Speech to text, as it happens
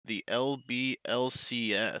the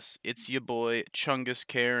LBLCS. It's your boy Chungus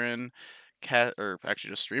Karen, cat or actually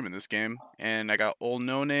just streaming this game, and I got Old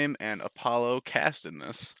No Name and Apollo casting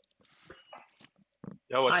this.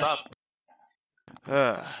 Yo, what's Hi. up?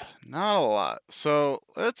 Uh, Not a lot. So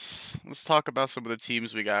let's talk about some of the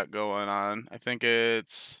teams we got going on. I think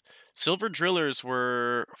it's Silver Drillers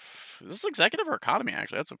were. Is this executive or economy?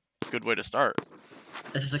 Actually, that's a good way to start.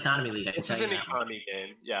 This is Economy League. I can This tell is you an that. economy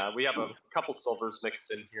game. Yeah, we have a couple silvers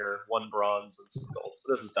mixed in here, one bronze and some gold.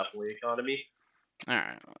 So this is definitely economy. All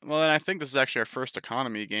right. Well, then I think this is actually our first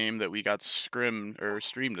economy game that we got scrimmed or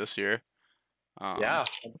streamed this year. Yeah.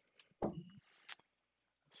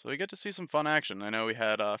 So we get to see some fun action. I know we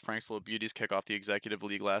had Frank's Little Beauties kick off the Executive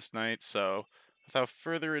League last night. So without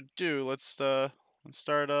further ado, let's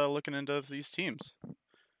start looking into these teams.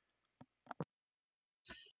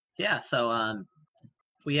 Yeah, so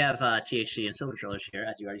we have THC and Silver Drillers here,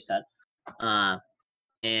 as you already said.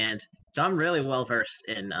 And so I'm really well versed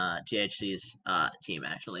in THC's team,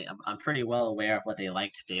 actually. I'm pretty well aware of what they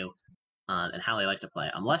like to do and how they like to play.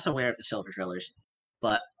 I'm less aware of the Silver Drillers,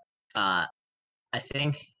 but I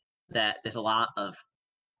think that there's a lot of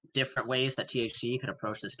different ways that THC could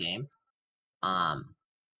approach this game.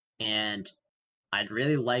 And I'd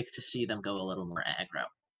really like to see them go a little more aggro.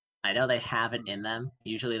 I know they have it in them.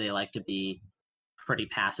 Usually they like to be pretty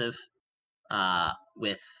passive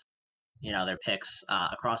with their picks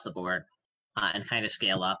across the board and kind of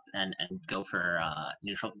scale up and go for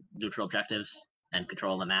neutral objectives and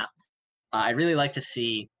control the map. I really like to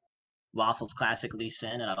see Waffles Classic Lee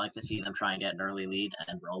Sin, and I'd like to see them try and get an early lead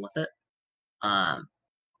and roll with it.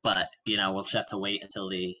 But we'll just have to wait until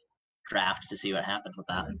the draft to see what happens with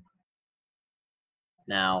that.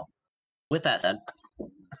 Now, with that said,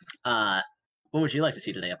 what would you like to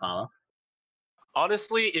see today, Apollo?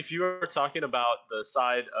 Honestly, if you are talking about the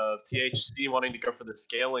side of THC wanting to go for the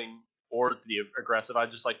scaling or the aggressive,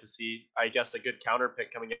 I'd just like to see, I guess, a good counter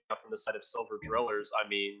pick coming out from the side of Silver Drillers. I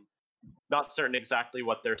mean, not certain exactly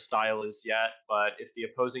what their style is yet, but if the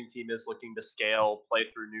opposing team is looking to scale, play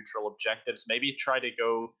through neutral objectives, maybe try to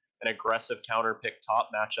go an aggressive counter pick top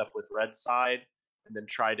matchup with red side, and then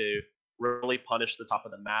try to really punish the top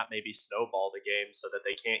of the map, maybe snowball the game so that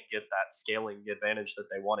they can't get that scaling advantage that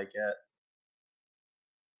they want to get.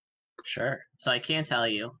 Sure. So I can tell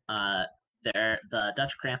you, the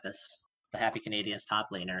Dutch Krampus, the Happy Canadians top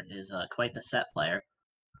laner, is quite the set player.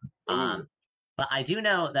 But I do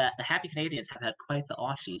know that the Happy Canadians have had quite the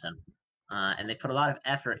off season, and they put a lot of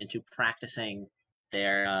effort into practicing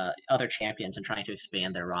their other champions and trying to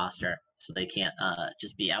expand their roster so they can't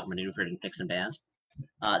just be outmaneuvered in picks and bans.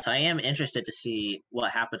 So I am interested to see what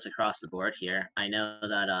happens across the board here. I know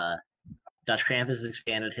that Dutch Krampus has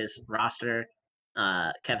expanded his roster.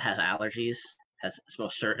 Kev has allergies, has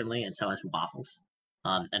most certainly, and so has Waffles.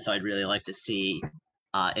 And so I'd really like to see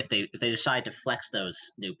if they decide to flex those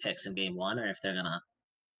new picks in game one, or if they're gonna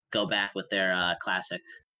go back with their classic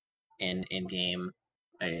in game.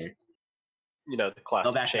 The Go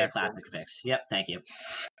classic back to their champion. classic picks. Yep, thank you.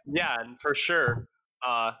 Yeah, and for sure.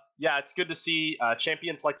 Yeah, it's good to see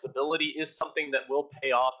champion flexibility is something that will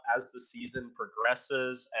pay off as the season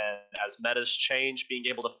progresses and as metas change. Being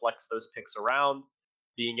able to flex those picks around,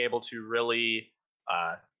 being able to really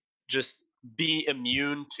just be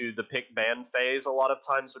immune to the pick ban phase a lot of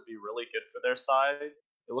times would be really good for their side.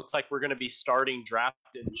 It looks like we're going to be starting draft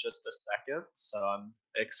in just a second, so I'm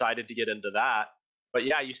excited to get into that. But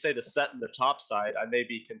yeah, you say the set in the top side. I may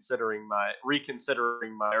be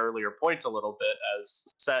reconsidering my earlier point a little bit,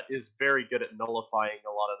 as set is very good at nullifying a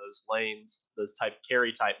lot of those lanes, those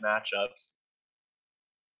carry type matchups.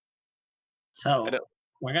 So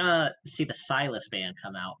we're gonna see the Silas ban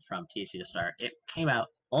come out from THC to start. It came out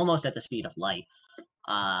almost at the speed of light,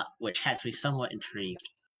 which has me somewhat intrigued.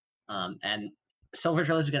 And Silver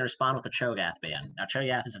Drillers is going to respond with the Cho'Gath ban. Now,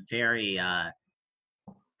 Cho'Gath is a very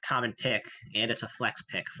common pick, and it's a flex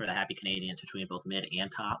pick for the Happy Canadians between both mid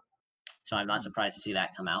and top. So I'm not surprised to see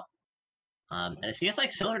that come out. And it seems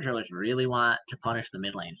like Silver Drillers really want to punish the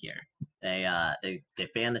mid lane here. They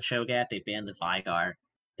banned the Cho'Gath, they banned the Vigar.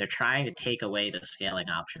 They're trying to take away the scaling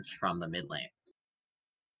options from the mid lane.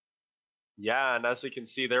 Yeah, and as we can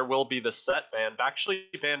see, there will be the set ban, actually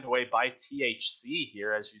banned away by THC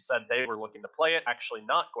here. As you said, they were looking to play it, actually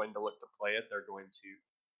not going to look to play it. They're going to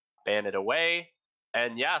ban it away.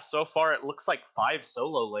 And yeah, so far it looks like 5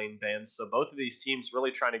 solo lane bans. So both of these teams really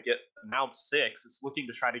trying to get, now 6. It's looking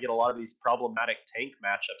to try to get a lot of these problematic tank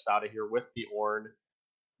matchups out of here with the Ornn in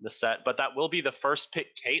the set. But that will be the first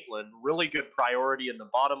pick, Caitlyn. Really good priority in the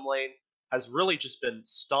bottom lane. Has really just been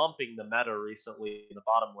stomping the meta recently in the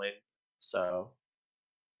bottom lane. So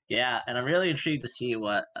Yeah, and I'm really intrigued to see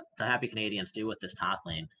what the Happy Canadians do with this top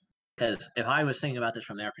lane. Because if I was thinking about this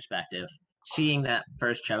from their perspective, seeing that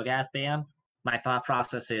first Cho'Gath ban, my thought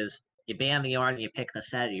process is you ban the Ornn, you pick the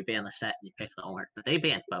set, or you ban the set, and you pick the Ornn. But they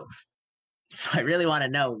banned both. So I really want to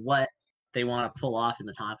know what they want to pull off in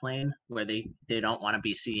the top lane, where they don't want to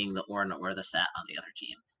be seeing the Ornn or the set on the other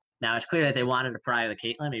team. Now, it's clear that they wanted to pry the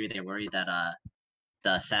Caitlyn. Maybe they're worried that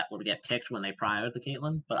the set would get picked when they pry the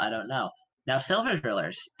Caitlyn, but I don't know. Now, Silver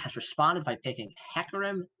Drillers has responded by picking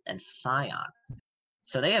Hecarim and Sion.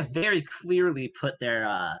 So they have very clearly put their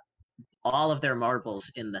all of their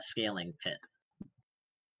marbles in the scaling pit.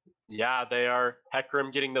 Yeah, they are.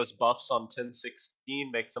 Hecarim getting those buffs on 1016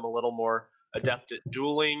 makes him a little more adept at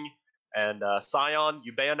dueling. And Sion,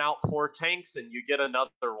 you ban out 4 tanks and you get another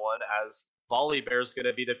one, as Volibear is going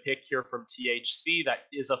to be the pick here from THC. That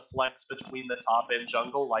is a flex between the top and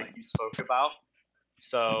jungle, like you spoke about.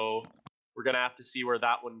 So we're going to have to see where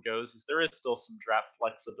that one goes, as there is still some draft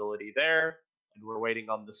flexibility there. And we're waiting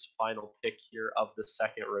on this final pick here of the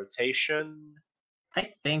second rotation. I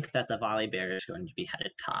think that the Volibear is going to be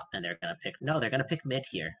headed top, and they're going to pick. No, they're going to pick mid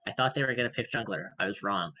here. I thought they were going to pick jungler. I was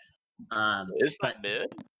wrong. Is that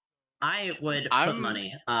mid? I would put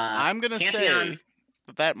money. I'm going to Pantheon... say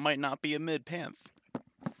that might not be a mid Panth.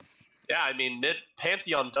 Yeah, I mean,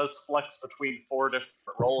 Pantheon does flex between 4 different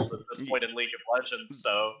roles at this point in League of Legends,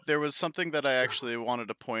 so... There was something that I actually wanted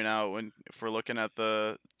to point out if we're looking at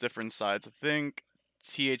the different sides. I think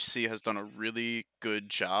THC has done a really good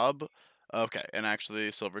job. Okay, and actually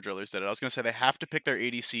Silver Drillers did it. I was going to say they have to pick their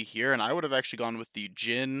ADC here, and I would have actually gone with the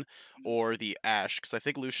Jhin or the Ashe, because I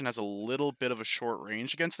think Lucian has a little bit of a short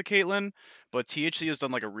range against the Caitlyn, but THC has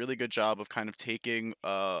done like a really good job of kind of taking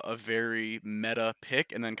a very meta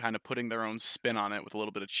pick and then kind of putting their own spin on it with a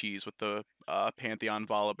little bit of cheese with the Pantheon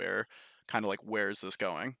Volibear, kind of like, where is this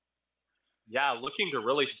going? Yeah, looking to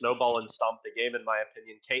really snowball and stomp the game, in my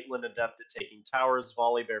opinion. Caitlyn adept at taking towers,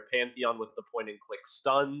 Volibear Pantheon with the point-and-click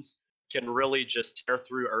stuns can really just tear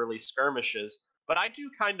through early skirmishes. But I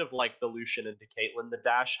do kind of like the Lucian into Caitlyn. The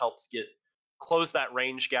dash helps close that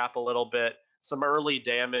range gap a little bit, some early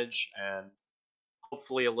damage, and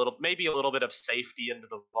hopefully maybe a little bit of safety into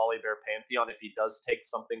the Volibear Pantheon if he does take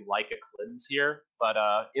something like a cleanse here. But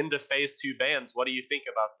into phase 2 bans, what do you think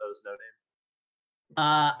about those, No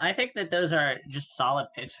Name? I think that those are just solid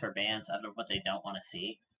picks for bans out of what they don't want to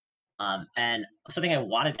see. And something I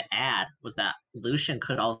wanted to add was that Lucian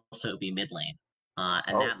could also be mid lane.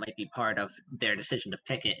 And that might be part of their decision to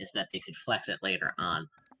pick it, is that they could flex it later on.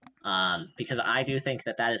 Because I do think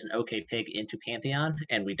that is an okay pick into Pantheon,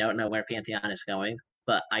 and we don't know where Pantheon is going.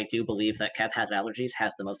 But I do believe that Kev Has Allergies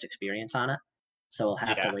has the most experience on it. So we'll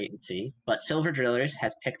have to wait and see. But Silver Drillers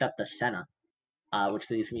has picked up the Senna, which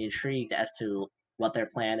leaves me intrigued as to what their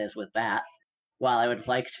plan is with that. While I would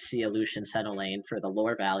like to see a Lucian Senna lane for the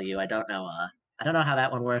lore value, I don't know how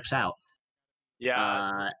that one works out.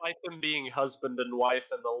 Yeah, despite them being husband and wife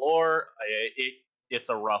in the lore, it's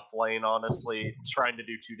a rough lane, honestly, trying to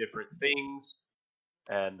do 2 different things.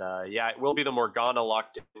 And yeah, it will be the Morgana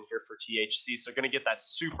locked in here for THC, so going to get that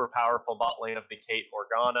super powerful bot lane of the Kate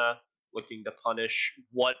Morgana, looking to punish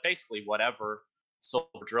basically whatever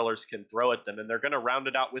Silver Drillers can throw at them, and they're going to round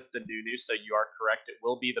it out with the Nunu, so you are correct, it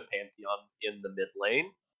will be the Pantheon in the mid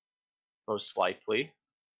lane, most likely.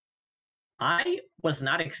 I was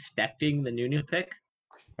not expecting the Nunu pick,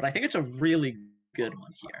 but I think it's a really good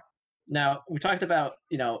one here. Now, we talked about,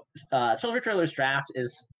 Silver Drillers draft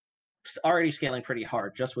is already scaling pretty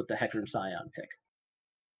hard just with the Hecarim Sion pick.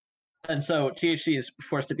 And so THC is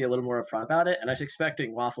forced to be a little more upfront about it, and I was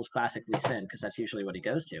expecting Waffles Classic Lee Sin, because that's usually what he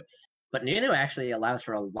goes to. But Nunu actually allows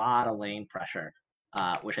for a lot of lane pressure,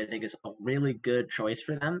 which I think is a really good choice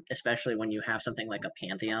for them, especially when you have something like a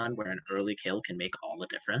Pantheon where an early kill can make all the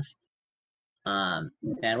difference.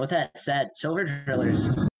 And with that said, Silver Drillers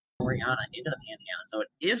Orianna into the Pantheon, so it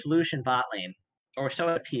is Lucian bot lane, or so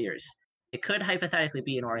it appears. It could hypothetically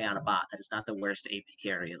be an Orianna bot. That is not the worst AP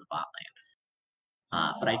carry of the bot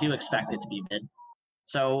lane. But I do expect it to be mid.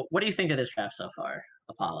 So what do you think of this draft so far,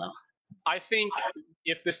 Apollo? I think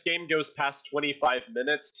if this game goes past 25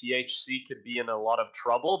 minutes, THC could be in a lot of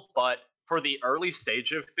trouble. But for the early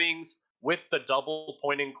stage of things, with the double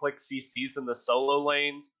point-and-click CCs in the solo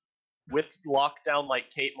lanes, with lockdown like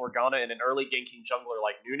Kate Morgana and an early ganking jungler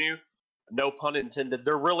like Nunu, no pun intended,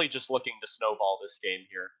 they're really just looking to snowball this game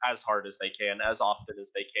here as hard as they can, as often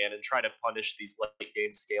as they can, and try to punish these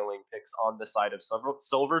late-game scaling picks on the side of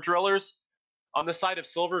Silver Drillers. On the side of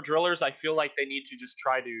Silver Drillers, I feel like they need to just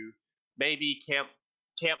try to maybe camp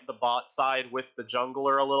the bot side with the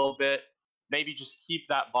jungler a little bit. Maybe just keep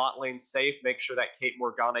that bot lane safe. Make sure that Kate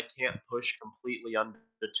Morgana can't push completely under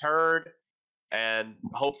deterred, and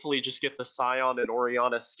hopefully just get the Scion and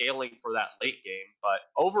Orianna scaling for that late game. But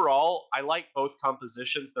overall, I like both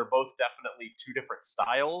compositions. They're both definitely two different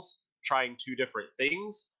styles, trying two different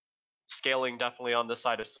things. Scaling definitely on the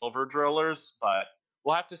side of Silver Drillers, but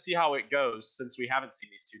we'll have to see how it goes since we haven't seen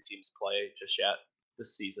these two teams play just yet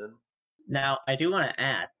this season. Now, I do want to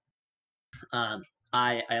add,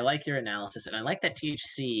 I like your analysis, and I like that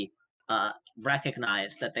THC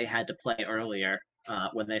recognized that they had to play earlier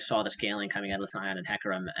when they saw the scaling coming out of Scion and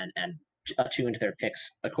Hecarim and tuned their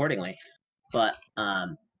picks accordingly. But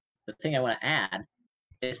the thing I want to add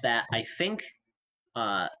is that I think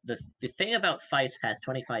the thing about fights has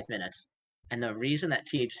 25 minutes, and the reason that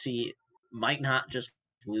THC might not just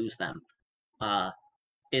lose them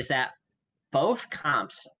is that both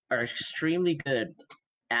comps are extremely good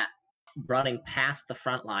at running past the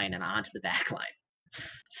front line and onto the back line.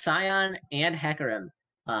 Scion and Hecarim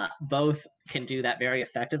both can do that very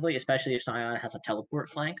effectively, especially if Scion has a teleport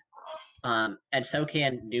flank. And so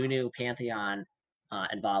can Nunu, Pantheon,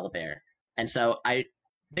 and Volibear. And so I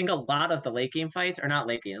think a lot of the late game fights, or not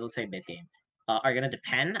late game, let's say mid game, are going to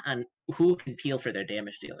depend on who can peel for their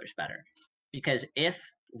damage dealers better. Because if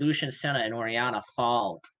Lucian, Senna, and Orianna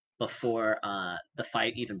fall before the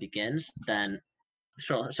fight even begins, then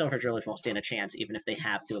Silver Drillers won't stand a chance, even if they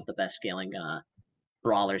have two of the best scaling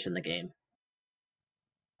brawlers in the game.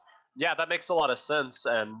 Yeah, that makes a lot of sense,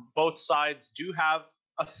 and both sides do have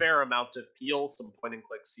a fair amount of peel, some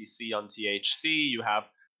point-and-click CC on THC. You have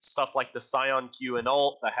stuff like the Scion Q and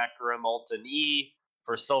ult, the Hecarim ult and E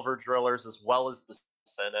for Silver Drillers, as well as the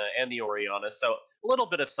Senna and the Orianna. So a little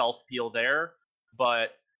bit of self-peel there,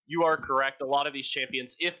 but you are correct. A lot of these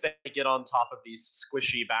champions, if they get on top of these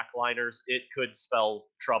squishy backliners, it could spell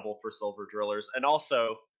trouble for Silver Drillers. And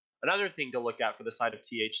also, another thing to look at for the side of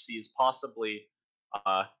THC is possibly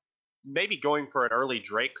maybe going for an early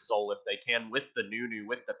Drake Soul if they can, with the Nunu,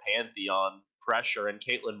 with the Pantheon pressure, and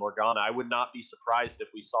Caitlyn Morgana. I would not be surprised if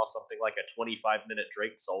we saw something like a 25-minute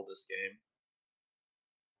Drake Soul this game.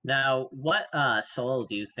 Now, what soul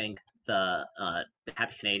do you think the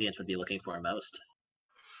Happy Canadians would be looking for most?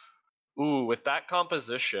 Ooh, with that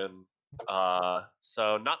composition,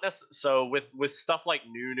 so with stuff like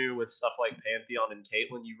Nunu, with stuff like Pantheon and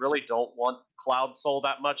Caitlyn, you really don't want Cloud Soul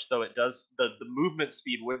that much, though it does the movement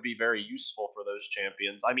speed would be very useful for those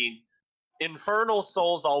champions. I mean, Infernal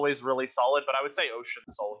Soul's always really solid, but I would say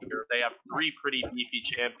Ocean Soul here. They have three pretty beefy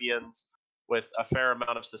champions with a fair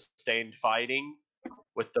amount of sustained fighting,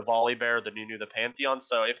 with the Volibear, the Nunu, the Pantheon.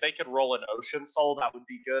 So if they could roll an Ocean Soul, that would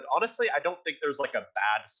be good. Honestly, I don't think there's like a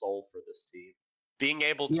bad soul for this team. Being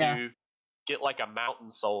able to get like a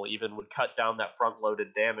Mountain Soul even would cut down that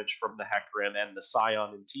front-loaded damage from the Hecarim and the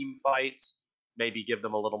Scion in team fights, maybe give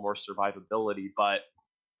them a little more survivability. But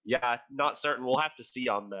yeah, not certain. We'll have to see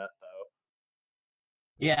on that,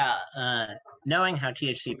 though. Yeah, knowing how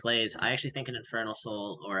THC plays, I actually think an Infernal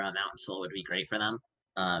Soul or a Mountain Soul would be great for them.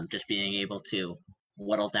 Just being able to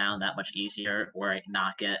whittle down that much easier or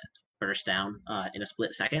not get burst down in a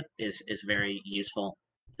split second is very useful,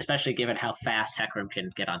 especially given how fast Hecarim can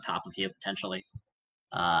get on top of you potentially.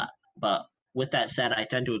 But with that said, I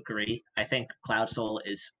tend to agree. I think Cloud Soul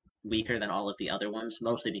is weaker than all of the other ones,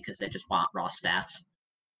 mostly because they just want raw stats.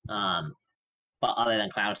 But other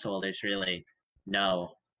than Cloud Soul, there's really no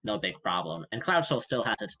big problem. And Cloud Soul still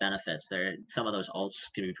has its benefits. Some of those ults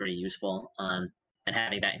can be pretty useful. And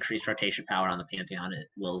having that increased rotation power on the Pantheon, it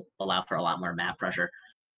will allow for a lot more map pressure.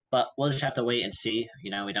 But we'll just have to wait and see.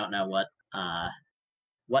 We don't know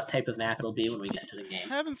what type of map it'll be when we get to the game.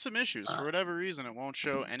 Having some issues. For whatever reason, it won't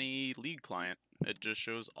show any League client. It just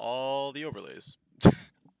shows all the overlays.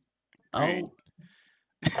 Oh,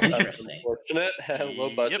 interesting. Unfortunate.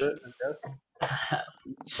 Low budget, I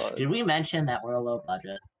guess. Did we mention that we're a low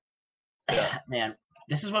budget? Yeah. Man,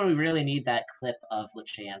 this is when we really need that clip of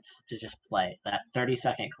LeChance to just play. That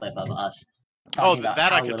 30-second clip of us. Oh,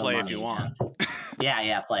 that I could play if you want.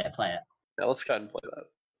 Yeah, play it. Yeah, let's go ahead and play that.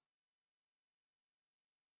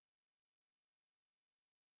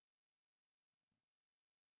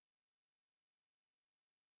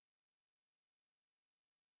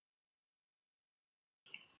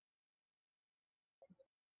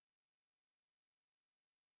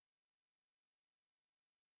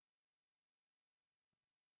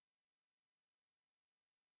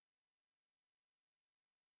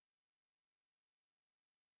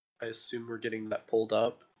 I assume we're getting that pulled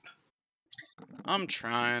up. I'm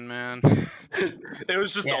trying, man. It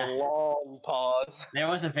was just a long pause. There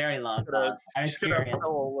was a very long pause. I was gonna fill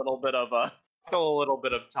a little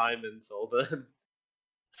bit of time until then.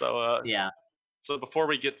 So yeah. So before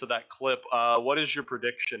we get to that clip, what is your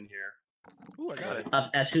prediction here? Ooh, I got it.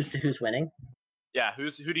 As who's winning. Yeah, who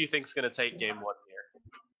do you think's going to take game 1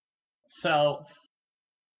 here? So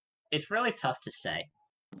it's really tough to say.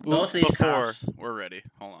 Ooh, Both of these before comps. we're ready,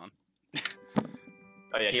 hold on.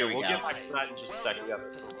 Oh yeah, Here we we'll go. get back to that in just a second. Yeah.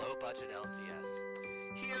 To the low budget LCS.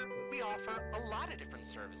 Here we offer a lot of different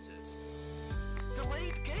services.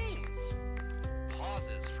 Delayed games,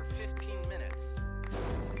 pauses for 15 minutes,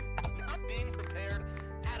 not being prepared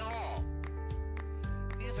at all.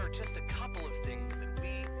 These are just a couple of things that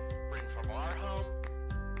we bring from our home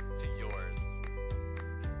to yours.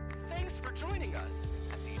 Thanks for joining us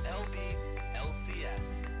at the LB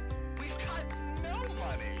LCS. We've got no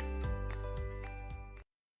money.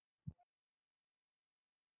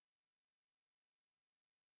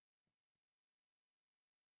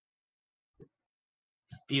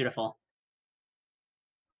 Beautiful.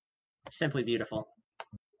 Simply beautiful.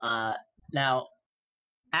 Now,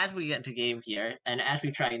 as we get into game here, and as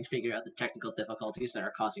we try and figure out the technical difficulties that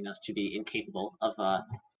are causing us to be incapable of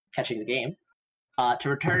catching the game, to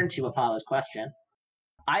return to Apollo's question,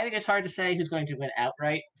 I think it's hard to say who's going to win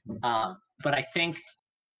outright, but I think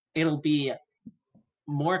it'll be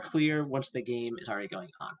more clear once the game is already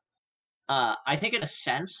going on. I think in a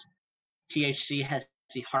sense, THC has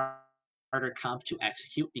the harder comp to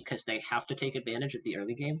execute because they have to take advantage of the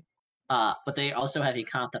early game. But they also have a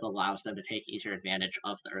comp that allows them to take easier advantage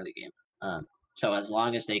of the early game. So as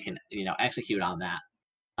long as they can, execute on that,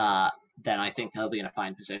 then I think they'll be in a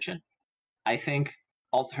fine position. I think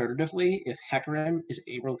alternatively, if Hecarim is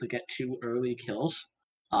able to get 2 early kills,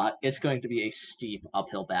 it's going to be a steep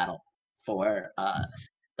uphill battle for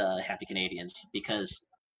the Happy Canadians because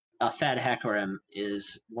a fed Hecarim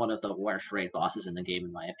is one of the worst raid bosses in the game,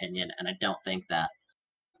 in my opinion, and I don't think that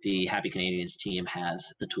the Happy Canadians team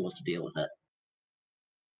has the tools to deal with it.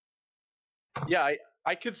 Yeah,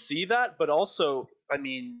 I could see that, but also, I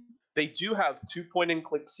mean, they do have 2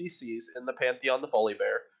 point-and-click CCs in the Pantheon, the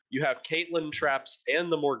Volibear. You have Caitlyn traps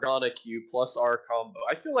and the Morgana Q plus R combo.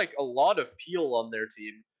 I feel like a lot of peel on their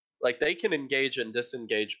team. Like, they can engage and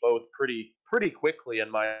disengage both pretty quickly,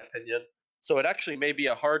 in my opinion. So it actually may be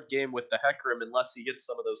a hard game with the Hecarim unless he gets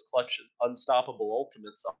some of those clutch unstoppable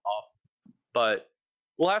ultimates off. But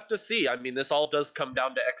we'll have to see. I mean, this all does come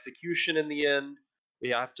down to execution in the end. We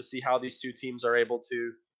have to see how these 2 teams are able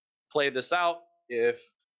to play this out. If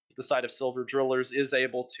the side of Silver Drillers is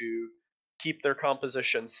able to keep their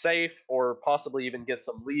composition safe or possibly even get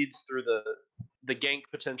some leads through the gank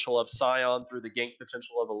potential of Scion, through the gank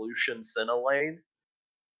potential of Illusion Senna lane.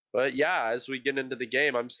 But yeah, as we get into the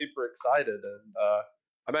game, I'm super excited,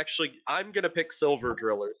 and I'm gonna pick Silver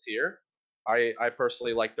Drillers here. I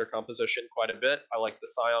personally like their composition quite a bit. I like the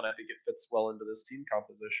Scion. I think it fits well into this team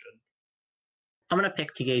composition. I'm gonna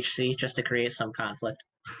pick THC just to create some conflict.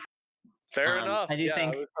 Fair enough. I do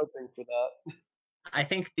think I was hoping for that. I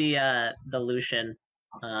think the Lucian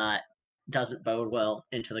doesn't bode well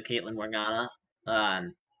into the Caitlyn Morgana.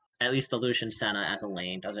 At least the Lucian Senna as a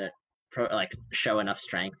lane doesn't show enough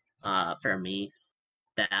strength for me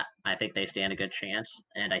that I think they stand a good chance.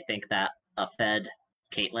 And I think that a fed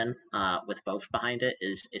Caitlyn with both behind it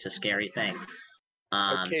is a scary thing.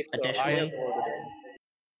 Okay, so additionally, I have ordered him.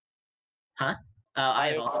 Huh? I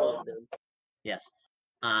have also ordered him. Yes.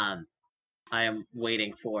 I am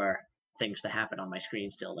waiting for things to happen on my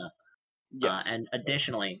screen still, though. Yes. And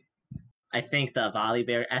additionally, I think the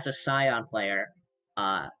Volibear, as a Scion player,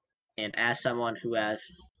 and as someone who has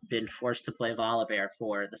been forced to play Volibear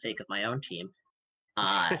for the sake of my own team,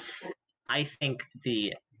 I think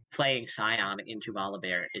the playing Scion into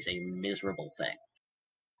Volibear is a miserable thing.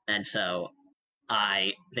 And so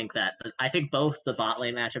I think both the bot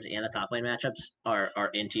lane matchups and the top lane matchups are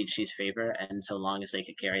in THC's favor, and so long as they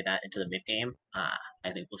can carry that into the mid game,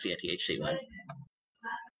 I think we'll see a THC win.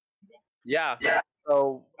 Yeah.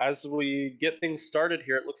 So as we get things started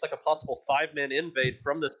here, it looks like a possible 5-man invade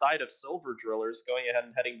from the side of Silver Drillers, going ahead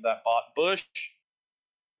and heading to that bot bush.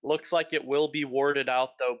 Looks like it will be warded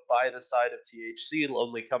out, though, by the side of THC.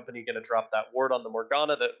 Lonely Company going to drop that ward on the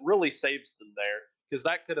Morgana that really saves them there, because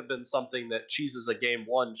that could have been something that cheeses a game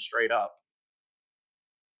 1 straight up.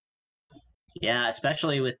 Yeah,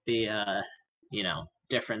 especially with the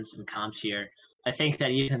difference in comps here. I think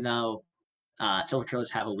that even though Silver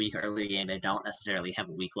Drillers have a weak early game, they don't necessarily have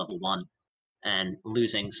a weak level 1, and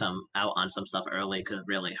losing some out on some stuff early could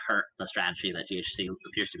really hurt the strategy that THC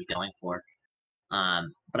appears to be going for.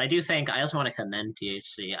 But I also want to commend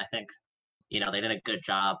THC. I think they did a good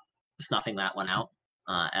job snuffing that one out,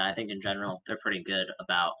 and I think in general they're pretty good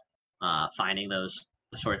about finding those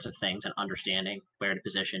sorts of things and understanding where to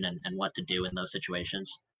position and what to do in those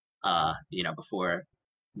situations, before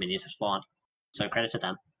minions have spawned. So credit to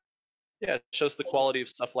them. Yeah, it shows the quality of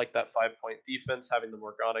stuff like that 5-point defense, having the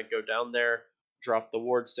Morgana go down there, drop the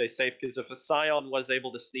ward, stay safe. Because if a Scion was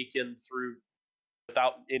able to sneak in through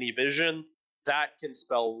without any vision, that can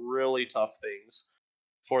spell really tough things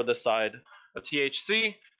for the side of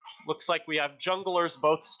THC. Looks like we have junglers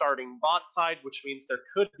both starting bot side, which means there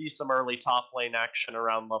could be some early top lane action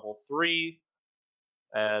around level 3.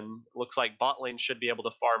 And looks like bot lane should be able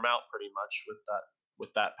to farm out pretty much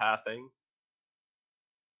with that pathing.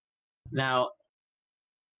 Now,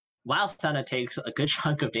 while Senna takes a good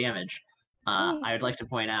chunk of damage, I would like to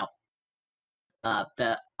point out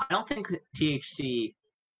that I don't think THC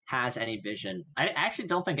has any vision. I actually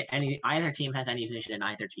don't think either team has any vision in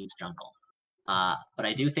either team's jungle. But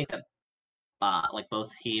I do think that like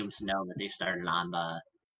both teams know that they started on the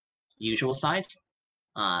usual side.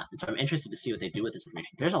 So I'm interested to see what they do with this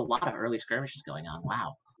information. There's a lot of early skirmishes going on.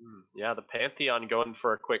 Wow. Yeah, the Pantheon going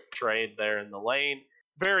for a quick trade there in the lane.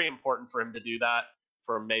 Very important for him to do that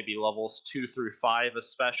for maybe levels 2 through 5,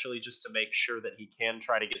 especially just to make sure that he can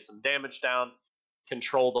try to get some damage down,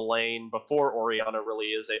 control the lane before Orianna really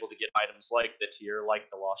is able to get items like the tier, like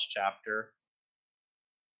the Lost Chapter.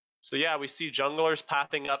 So yeah, we see junglers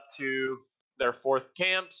pathing up to their 4th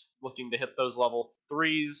camps, looking to hit those level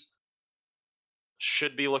 3s.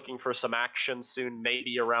 Should be looking for some action soon,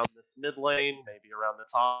 maybe around this mid lane, maybe around the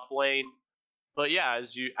top lane. But yeah,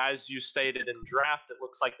 as you stated in draft, it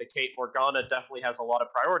looks like the Kate Morgana definitely has a lot of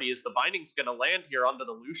priority, as the binding's going to land here onto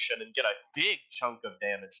the Lucian and get a big chunk of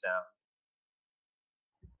damage down.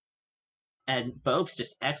 And Bopes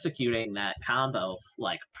just executing that combo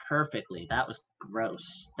like perfectly. That was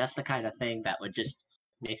gross. That's the kind of thing that would just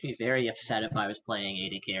make me very upset if I was playing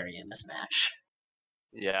AD carry in this match.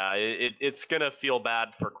 Yeah, it's going to feel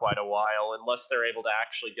bad for quite a while unless they're able to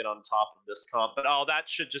actually get on top of this comp. But oh, that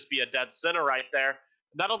should just be a dead center right there.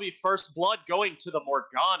 That'll be first blood going to the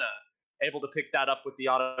Morgana, able to pick that up with the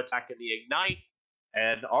auto attack and the ignite,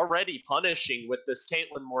 and already punishing with this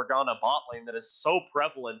Caitlyn Morgana bot lane that is so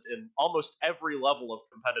prevalent in almost every level of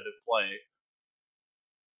competitive play.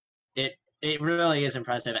 It really is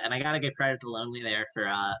impressive, and I gotta give credit to Lonely there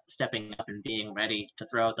for stepping up and being ready to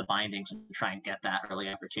throw out the bindings and try and get that early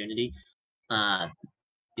opportunity. I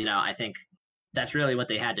think that's really what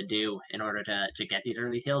they had to do in order to get these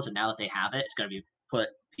early kills, and now that they have it, it's going to be put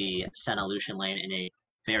the Senna Lucian lane in a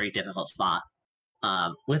very difficult spot.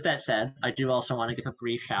 With that said, I do also want to give a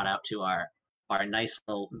brief shout out to our nice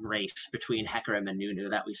little race between Hecarim and Nunu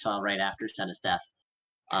that we saw right after Senna's death.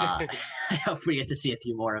 I hope we get to see a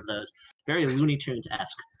few more of those. Very Looney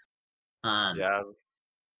Tunes-esque. Yeah.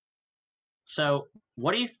 So,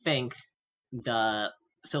 what do you think the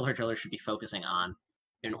Silver Drillers should be focusing on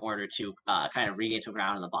in order to kind of regain some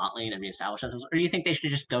ground in the bot lane and reestablish themselves? Or do you think they should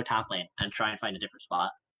just go top lane and try and find a different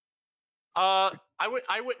spot? I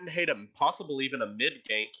wouldn't hate a possible even a mid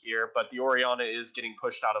gank here, but the Orianna is getting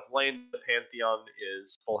pushed out of lane. The Pantheon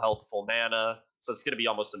is full health, full mana, so it's going to be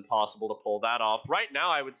almost impossible to pull that off. Right now,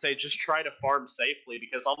 I would say just try to farm safely,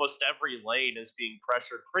 because almost every lane is being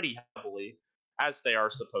pressured pretty heavily, as they are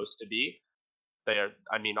supposed to be.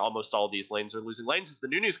 Almost all these lanes are losing lanes, as the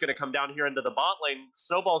Nunu's going to come down here into the bot lane.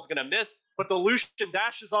 Snowball's going to miss, but the Lucian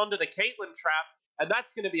dashes onto the Caitlyn trap, and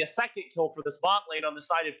that's going to be a second kill for this bot lane on the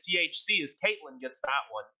side of THC, as Caitlyn gets that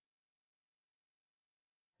one.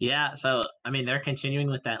 Yeah, so, they're continuing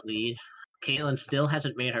with that lead. Caitlyn still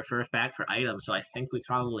hasn't made her first back for items, so I think we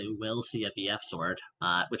probably will see a BF sword,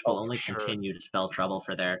 which will only continue to spell trouble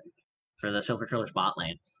for the Silver Drillers bot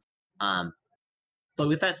lane. But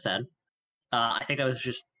with that said, I think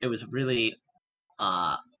it was really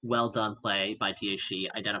well done play by THC,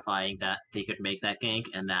 identifying that they could make that gank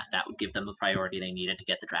and that would give them the priority they needed to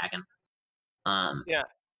get the dragon. Yeah.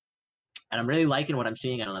 And I'm really liking what I'm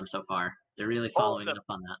seeing out of them so far. They're really following up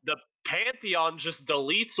on that. The Pantheon just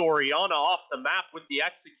deletes Orianna off the map with the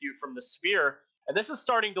execute from the spear, and this is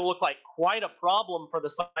starting to look like quite a problem for the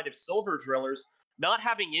side of Silver Drillers, not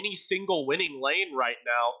having any single winning lane right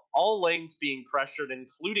now, all lanes being pressured,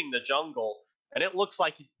 including the jungle, and it looks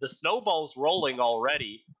like the snowball's rolling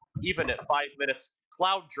already, even at 5 minutes.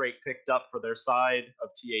 Cloud Drake picked up for their side of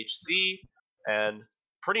THC, and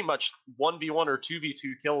pretty much 1v1 or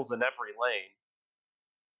 2v2 kills in every lane.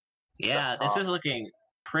 Yeah, this is looking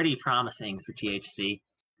pretty promising for THC.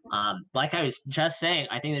 Like I was just saying,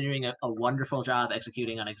 I think they're doing a wonderful job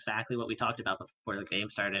executing on exactly what we talked about before the game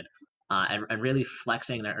started, and really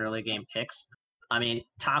flexing their early game picks.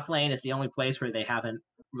 Top lane is the only place where they haven't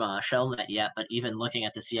shown that yet, but even looking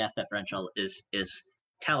at the CS differential is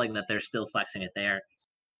telling that they're still flexing it there.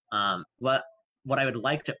 What I would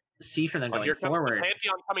like to see from them going forward. The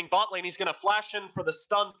Pantheon coming bot lane. He's going to flash in for the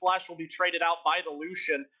stun. Flash will be traded out by the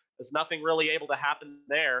Lucian. There's nothing really able to happen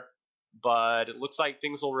there. But it looks like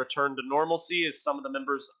things will return to normalcy as some of the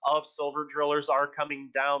members of Silver Drillers are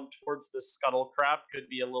coming down towards the Scuttle Crab. Could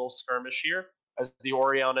be a little skirmish here, as the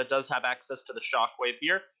Orianna does have access to the Shockwave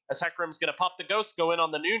here. As Hecarim's going to pop the Ghost, go in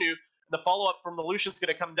on the Nunu. The follow-up from the Lucian's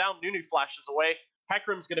going to come down. Nunu flashes away.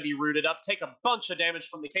 Hecarim's going to be rooted up, take a bunch of damage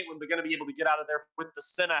from the Caitlyn, but going to be able to get out of there with the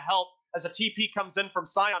Senna help. As a TP comes in from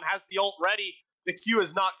Sion, has the ult ready. The Q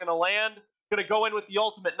is not going to land. Going to go in with the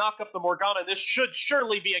ultimate, knock up the Morgana. This should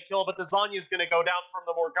surely be a kill, but the Zanya is going to go down from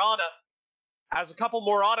the Morgana. Has a couple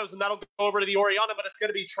more autos, and that'll go over to the Orianna, but it's going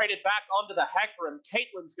to be traded back onto the Hecarim.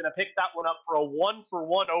 Caitlyn's going to pick that one up for a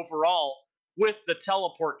 1-for-1 overall with the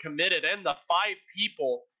teleport committed, and the 5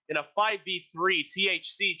 people in a 5v3.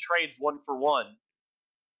 THC trades 1-for-1.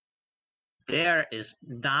 There has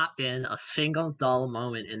not been a single dull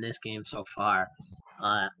moment in this game so far.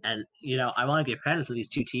 And, you know, I want to give credit to these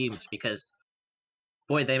two teams because,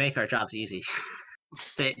 boy, they make our jobs easy.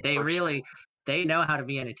 they really, they know how to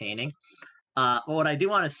be entertaining. But what I do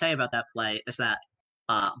want to say about that play is that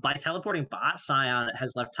by teleporting bot, Sion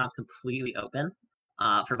has left top completely open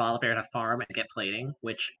for Volibear to farm and get plating,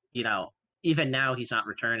 which, you know, even now he's not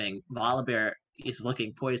returning. Volibear is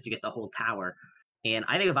looking poised to get the whole tower. And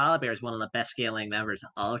I think Volibear is one of the best scaling members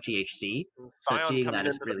of GHC. So Sion seeing coming that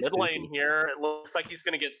is into really the mid spooky. lane here. It looks like he's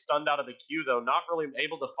going to get stunned out of the queue, though. Not really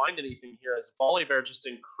able to find anything here as Volibear just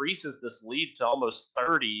increases this lead to almost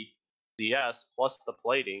 30 CS plus the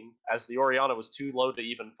plating, as the Orianna was too low to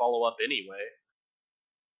even follow up anyway.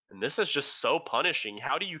 And this is just so punishing.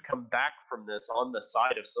 How do you come back from this on the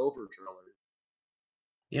side of Silver Driller?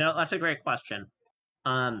 You know, that's a great question.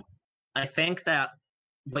 I think that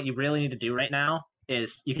what you really need to do right now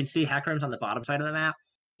is you can see Hecarim's on the bottom side of the map.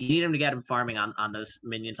 You need him to get him farming on those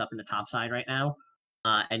minions up in the top side right now.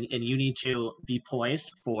 And you need to be poised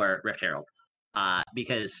for Rift Herald.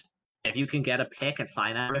 Because if you can get a pick and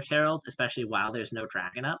find that Rift Herald, especially while there's no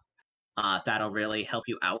dragon up, that'll really help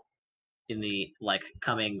you out in the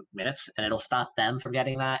coming minutes, and it'll stop them from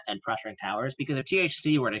getting that and pressuring towers. Because if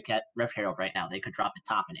THC were to get Rift Herald right now, they could drop it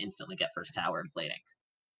top and instantly get first tower and plating.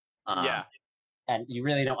 Yeah. And you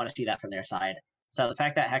really don't want to see that from their side. So the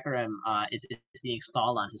fact that Hecarim is being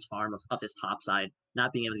stalled on his farm of his top side,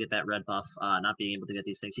 not being able to get that red buff, not being able to get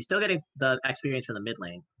these things. He's still getting the experience from the mid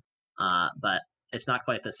lane, but it's not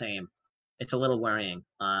quite the same. It's a little worrying.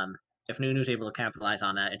 If Nunu's able to capitalize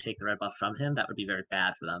on that and take the red buff from him, that would be very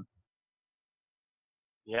bad for them.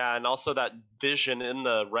 Yeah, and also that vision in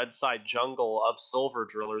the red side jungle of Silver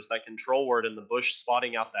Drillers, that control ward in the bush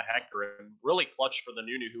spotting out the Hecarim, really clutch for the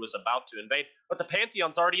Nunu who was about to invade. But the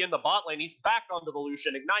Pantheon's already in the bot lane. He's back onto the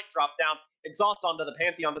Lucian. Ignite drop down, exhaust onto the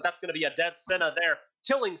Pantheon, but that's going to be a dead Senna there.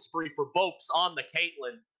 Killing spree for Bopes on the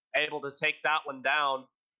Caitlyn, able to take that one down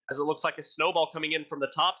as it looks like a snowball coming in from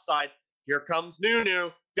the top side. Here comes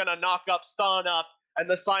Nunu, gonna knock up, stun up, and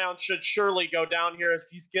the Sion should surely go down here if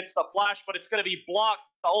he gets the flash, but it's going to be blocked.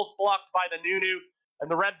 The ult blocked by the Nunu, and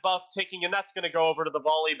the red buff ticking, and that's going to go over to the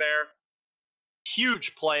Volibear.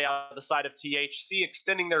 Huge play out of the side of THC,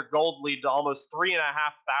 extending their gold lead to almost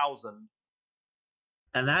 3,500.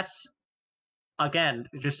 And that's, again,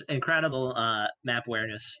 just incredible map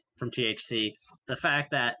awareness from THC. The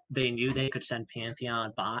fact that they knew they could send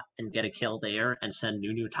Pantheon bot and get a kill there, and send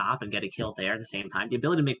Nunu top and get a kill there at the same time. The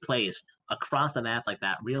ability to make plays across the map like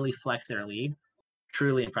that really flex their lead.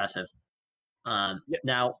 Truly impressive.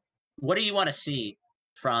 Now, what do you want to see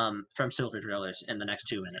from Silver Drillers in the next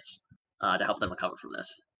 2 minutes to help them recover from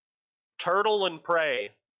this? Turtle and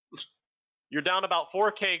Prey. You're down about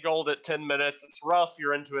 4k gold at 10 minutes. It's rough.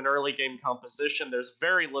 You're into an early game composition. There's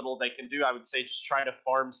very little they can do. I would say just try to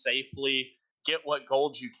farm safely, get what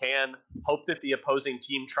gold you can, hope that the opposing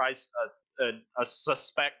team tries a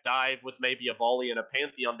suspect dive with maybe a volley and a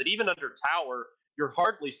Pantheon. But even under tower, you're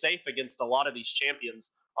hardly safe against a lot of these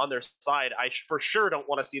champions on their side. I for sure don't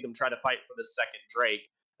want to see them try to fight for this second Drake,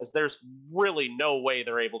 as there's really no way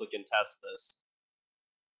they're able to contest this.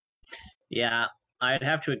 Yeah, I'd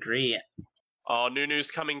have to agree. Oh,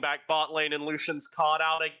 Nunu's coming back bot lane, and Lucian's caught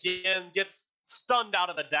out again, gets stunned out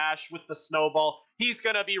of the dash with the snowball. He's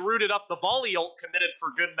going to be rooted up. The volley ult committed for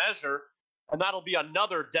good measure, and that'll be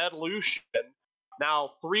another dead Lucian.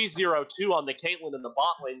 Now 3-0-2 on the Caitlyn in the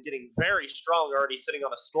bot lane, getting very strong, already sitting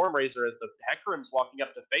on a Stormrazor as the Hecarim's walking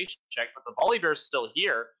up to face check, but the Volibear's still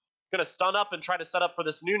here. Going to stun up and try to set up for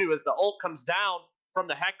this Nunu as the ult comes down from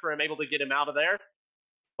the Hecarim, able to get him out of there.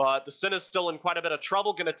 But the Senna's still in quite a bit of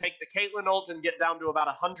trouble, going to take the Caitlyn ult and get down to about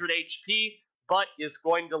 100 HP, but is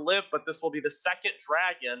going to live. But this will be the second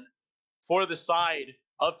dragon for the side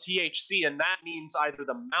of THC, and that means either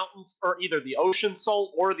the mountains or either the Ocean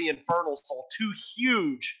Soul or the Infernal Soul. Two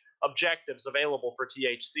huge objectives available for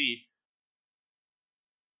THC.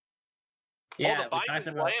 Yeah, The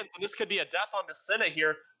binding lands, and this could be a death on Senna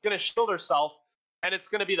here. Going to shield herself, and it's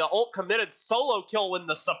going to be the ult committed solo kill when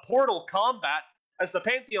the supportal combat, as the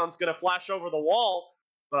Pantheon's going to flash over the wall,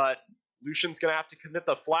 but Lucian's going to have to commit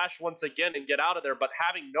the flash once again and get out of there, but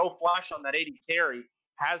having no flash on that AD carry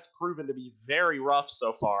has proven to be very rough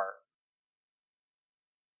so far.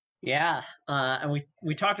 Yeah, and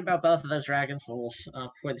we talked about both of those Dragon Souls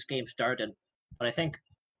before this game started, but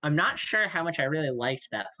I'm not sure how much I really liked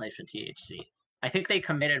that play for THC. I think they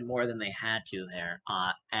committed more than they had to there,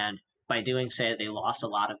 and by doing so, they lost a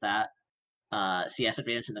lot of that CS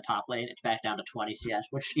advantage in the top lane. It's back down to 20 CS,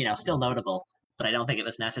 which, still notable, but I don't think it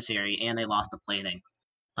was necessary, and they lost the plating.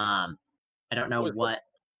 I don't know what...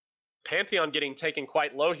 Pantheon getting taken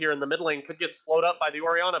quite low here in the mid lane could get slowed up by the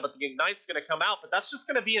Orianna, but the Ignite's going to come out, but that's just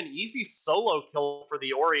going to be an easy solo kill for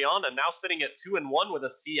the Orianna, now sitting at 2-1 with a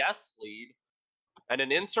CS lead. And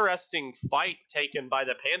an interesting fight taken by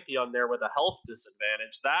the Pantheon there with a health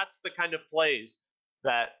disadvantage. That's the kind of plays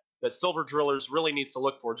that Silver Drillers really needs to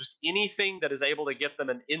look for. Just anything that is able to get them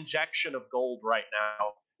an injection of gold right now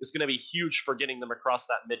is going to be huge for getting them across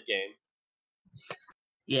that mid game.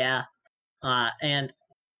 Yeah, and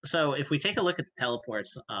so if we take a look at the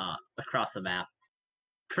teleports across the map,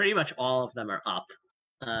 pretty much all of them are up.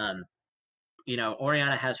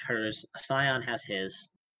 Orianna has hers, Sion has his,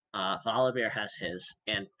 Volibear has his,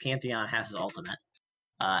 and Pantheon has his ultimate.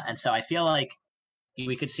 And so I feel like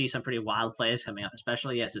we could see some pretty wild plays coming up,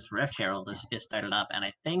 especially as this Rift Herald is started up. And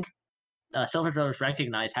I think Silver Drillers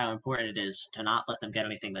recognize how important it is to not let them get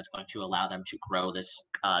anything that's going to allow them to grow this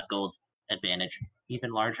gold advantage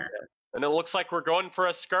even larger. And it looks like we're going for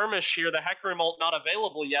a skirmish here. The Hecarim ult not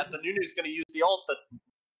available yet. The Nunu's going to use the ult. The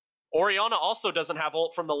Orianna also doesn't have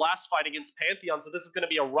ult from the last fight against Pantheon, so this is going to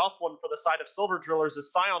be a rough one for the side of Silver Drillers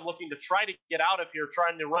as Sion looking to try to get out of here,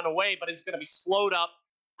 trying to run away, but is going to be slowed up,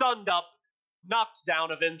 stunned up, knocked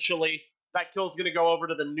down eventually. That kill's going to go over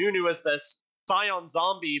to the Nunu as the Sion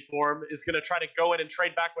zombie form is going to try to go in and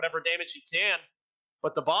trade back whatever damage he can.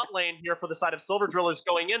 But the bot lane here for the side of Silver Drillers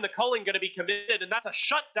going in, the culling going to be committed, and that's a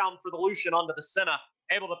shutdown for the Lucian onto the Senna,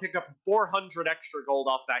 able to pick up 400 extra gold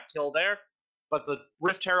off that kill there. But the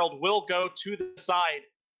Rift Herald will go to the side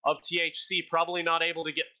of THC, probably not able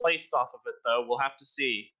to get plates off of it, though. We'll have to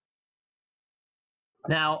see.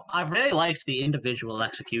 Now, I really liked the individual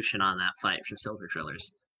execution on that fight from Silver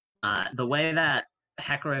Drillers. The way that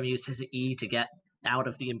Hecarim used his E to get out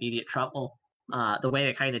of the immediate trouble, the way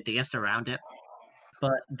they kind of danced around it,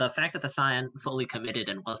 but the fact that the Sion fully committed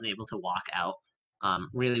and wasn't able to walk out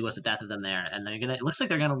really was the death of them there. And it looks like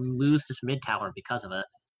they're gonna lose this mid tower because of it.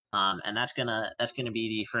 And that's gonna be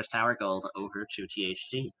the first tower gold over to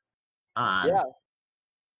THC.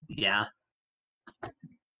 Yeah.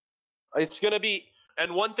 It's gonna be,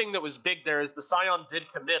 and one thing that was big there is the Sion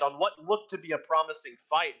did commit on what looked to be a promising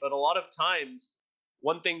fight, but a lot of times,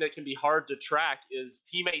 one thing that can be hard to track is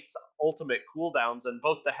teammates' ultimate cooldowns, and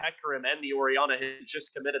both the Hecarim and the Orianna had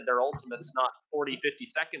just committed their ultimates not 40, 50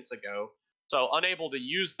 seconds ago, so unable to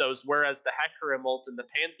use those, whereas the Hecarim ult and the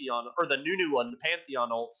Pantheon, or the Nunu and the Pantheon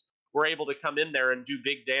ults, were able to come in there and do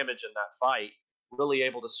big damage in that fight, really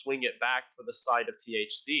able to swing it back for the side of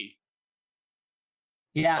THC.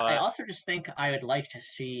 Yeah, I also just think I would like to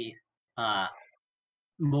see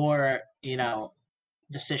more,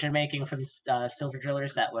 decision-making from Silver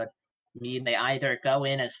Drillers that would mean they either go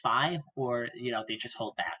in as 5 or, they just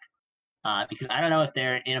hold back. Because I don't know if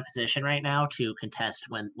they're in a position right now to contest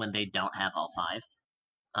when they don't have all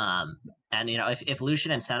 5. And, if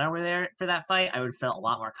Lucian and Senna were there for that fight, I would feel a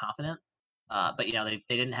lot more confident. But, they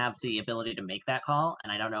didn't have the ability to make that call,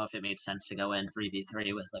 and I don't know if it made sense to go in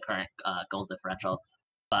 3v3 with the current gold differential.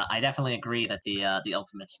 But I definitely agree that the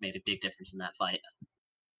ultimates made a big difference in that fight.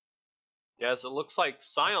 Yes, it looks like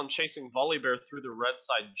Sion chasing Volibear through the red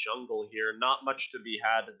side jungle here. Not much to be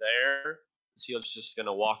had there. He's just going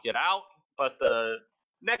to walk it out. But the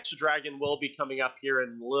next dragon will be coming up here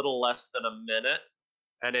in little less than a minute.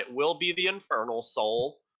 And it will be the Infernal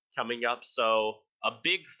Soul coming up. So a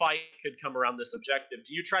big fight could come around this objective.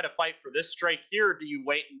 Do you try to fight for this Drake here, or do you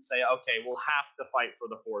wait and say, okay, we'll have to fight for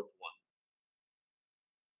the 4th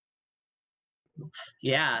one?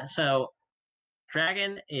 Yeah, so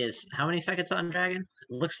Dragon is how many seconds on Dragon?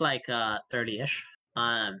 It looks like 30-ish.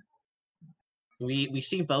 We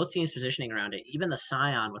see both teams positioning around it. Even the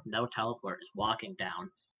Sion with no teleport is walking down.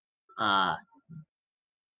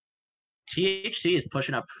 THC is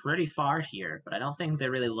pushing up pretty far here, but I don't think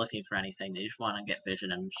they're really looking for anything. They just want to get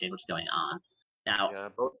vision and see what's going on. Now,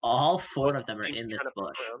 all 4 of them are in this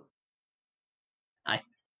bush.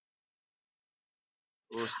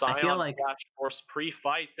 Ooh, I feel Scion like Flash Force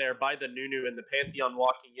pre-fight there by the Nunu and the Pantheon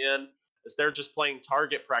walking in as they're just playing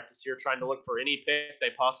target practice here, trying to look for any pick they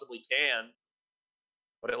possibly can.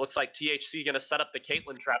 But it looks like THC going to set up the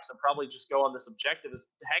Caitlyn traps and probably just go on this objective as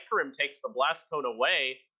Hecarim takes the Blast Cone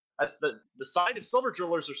away. As the side of Silver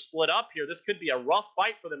Drillers are split up here, this could be a rough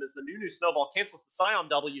fight for them as the Nunu Snowball cancels the Scion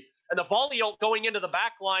W. And the volley ult going into the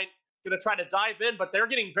back line, going to try to dive in, but they're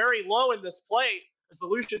getting very low in this play as the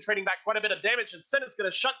Lucian trading back quite a bit of damage. And Sin is going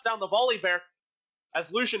to shut down the Volley Bear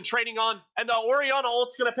as Lucian trading on. And the Orianna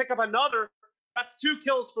ult's going to pick up another. That's 2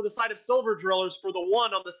 kills for the side of Silver Drillers for the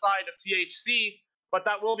 1 on the side of THC. But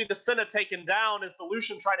that will be the Senna taken down as the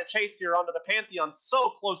Lucian trying to chase here onto the Pantheon.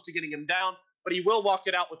 So close to getting him down, but he will walk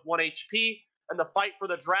it out with 1 HP. And the fight for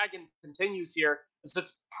the Dragon continues here as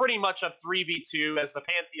it's pretty much a 3v2 as the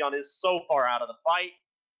Pantheon is so far out of the fight.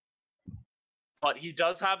 But he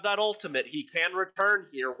does have that ultimate. He can return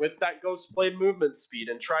here with that Ghost Blade movement speed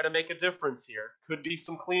and try to make a difference here. Could be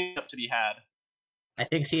some cleanup to be had. I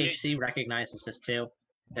think THC recognizes this too.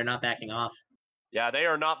 They're not backing off. Yeah, they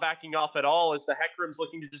are not backing off at all as the Hecarim's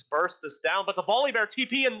looking to just burst this down. But the Volley Bear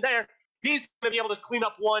TP in there. He's going to be able to clean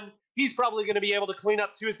up 1. He's probably going to be able to clean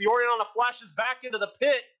up 2 as the Orianna flashes back into the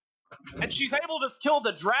pit. And she's able to kill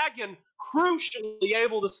the Dragon, crucially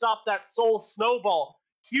able to stop that Soul Snowball.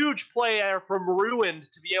 Huge play there from Ruined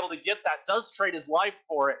to be able to get that. Does trade his life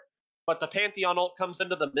for it. But the Pantheon ult comes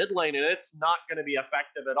into the mid lane, and it's not going to be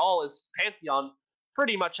effective at all as Pantheon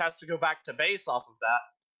pretty much has to go back to base off of that.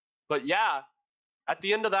 But yeah, at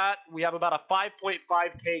the end of that, we have about a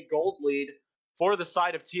 5.5k gold lead for the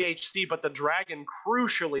side of THC, but the Dragon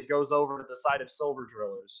crucially goes over to the side of Silver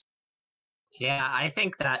Drillers. Yeah, I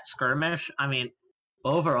think that skirmish, I mean,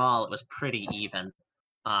 overall, it was pretty even.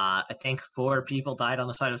 I think 4 people died on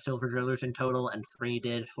the side of Silver Drillers in total, and 3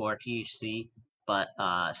 did for THC. But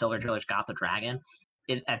Silver Drillers got the Dragon.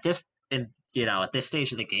 At this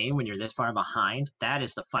stage of the game, when you're this far behind, that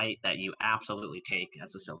is the fight that you absolutely take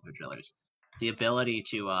as the Silver Drillers. The ability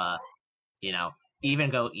to,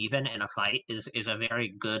 even go even in a fight is a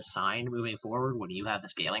very good sign moving forward when you have the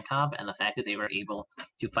scaling comp, and the fact that they were able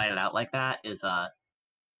to fight it out like that it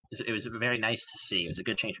was very nice to see. It was a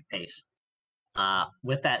good change of pace.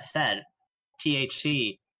 With that said,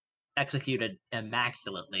 THC executed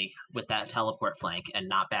immaculately with that teleport flank and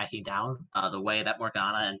not backing down. The way that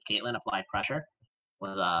Morgana and Caitlyn applied pressure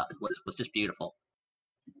was just beautiful.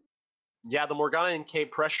 Yeah, the Morgana and K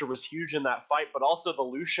pressure was huge in that fight, but also the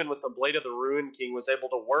Lucian with the Blade of the Ruin King was able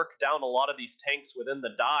to work down a lot of these tanks within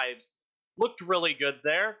the dives. Looked really good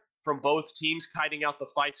there from both teams, kiting out the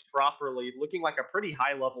fights properly, looking like a pretty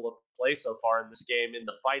high level of play so far in this game in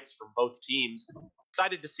the fights from both teams.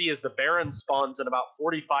 Excited to see as the Baron spawns in about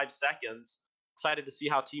 45 seconds. Excited to see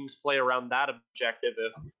how teams play around that objective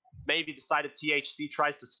if maybe the side of THC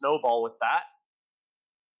tries to snowball with that.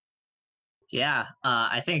 Yeah,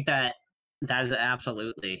 I think that is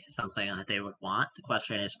absolutely something that they would want. The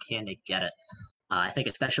question is, can they get it? I think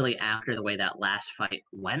especially after the way that last fight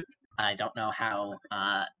went, I don't know how...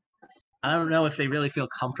 I don't know if they really feel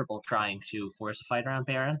comfortable trying to force a fight around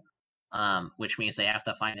Baron, which means they have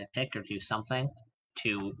to find a pick or do something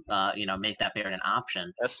to, make that Baron an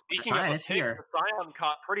option. Speaking of a pick, the Scion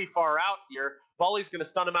caught pretty far out here. Volley's going to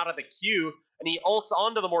stun him out of the queue, and he ults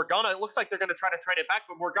onto the Morgana. It looks like they're going to try to trade it back,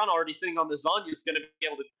 but Morgana already sitting on the Zanya is going to be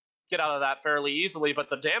able to get out of that fairly easily. But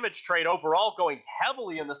the damage trade overall going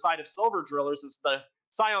heavily in the side of Silver Drillers as the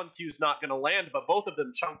Scion Q's not going to land, but both of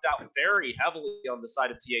them chunked out very heavily on the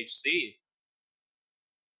side of THC.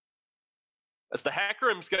 As the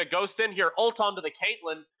Hecarim's going to ghost in here, ult onto the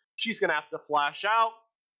Caitlyn. She's going to have to flash out.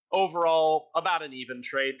 Overall, about an even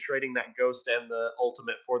trade, trading that ghost and the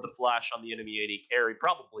ultimate for the flash on the enemy AD carry.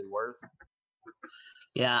 Probably worth.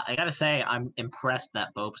 Yeah, I gotta say, I'm impressed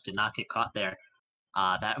that Bopes did not get caught there.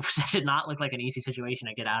 That did not look like an easy situation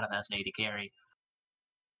to get out of as an AD carry.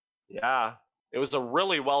 Yeah, it was a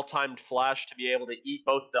really well-timed flash to be able to eat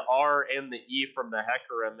both the R and the E from the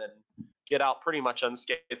Hecarim and get out pretty much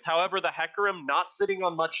unscathed. However, the Hecarim not sitting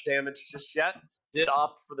on much damage just yet. Did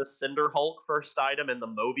opt for the Cinder Hulk first item and the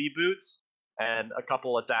Moby boots and a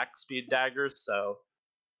couple of attack speed daggers, so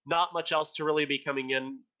not much else to really be coming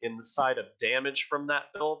in the side of damage from that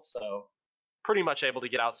build, so pretty much able to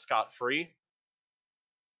get out scot-free.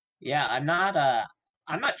 Yeah, I'm not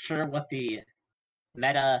sure what the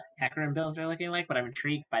meta Hecarim builds are looking like, but I'm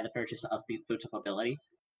intrigued by the purchase of Boots of Mobility.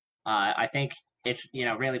 I think it's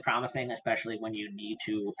really promising, especially when you need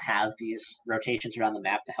to have these rotations around the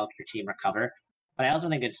map to help your team recover. But I also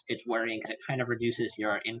think it's worrying because it kind of reduces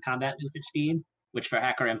your in-combat movement speed, which for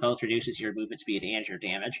Hecarim both reduces your movement speed and your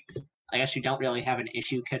damage. I guess you don't really have an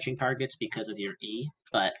issue catching targets because of your E,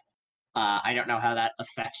 but I don't know how that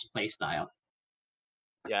affects playstyle.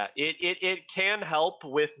 Yeah, it can help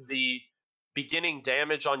with the beginning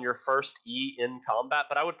damage on your first E in combat,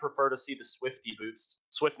 but I would prefer to see the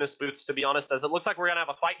swiftness boots, to be honest, as it looks like we're going to have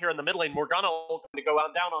a fight here in the mid lane. Morgana ult going to go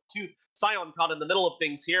down on 2. Sion caught in the middle of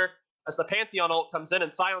things here as the Pantheon ult comes in,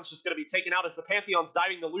 and Sion's just going to be taken out as the Pantheon's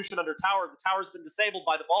diving the Lucian under tower. The tower's been disabled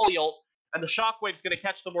by the volley ult, and the Shockwave's going to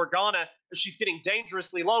catch the Morgana as she's getting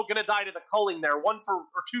dangerously low, going to die to the culling there,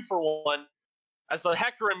 2 for 1. As the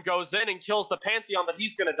Hecarim goes in and kills the Pantheon, but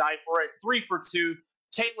he's going to die for it. 3 for 2.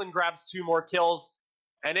 Caitlyn grabs 2 more kills,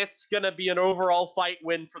 and it's going to be an overall fight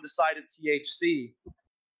win for the side of THC.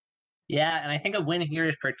 Yeah, and I think a win here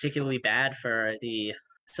is particularly bad for the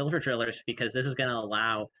Silver Drillers because this is going to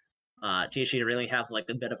allow THC to really have like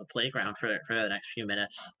a bit of a playground for the next few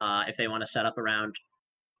minutes. If they want to set up around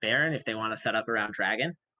Baron, if they want to set up around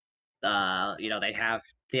Dragon, they have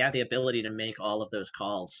the ability to make all of those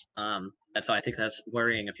calls. And so I think that's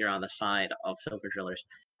worrying if you're on the side of Silver Drillers.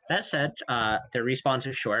 That said, their respawns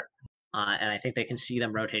are short, and I think they can see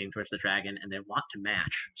them rotating towards the Dragon, and they want to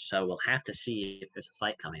match. So we'll have to see if there's a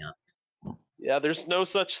fight coming up. Yeah, there's no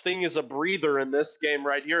such thing as a breather in this game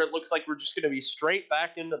right here. It looks like we're just going to be straight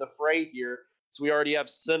back into the fray here. So we already have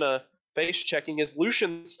Senna face checking as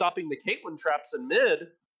Lucian stopping the Caitlyn traps in mid.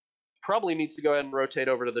 Probably needs to go ahead and rotate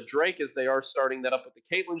over to the Drake as they are starting that up with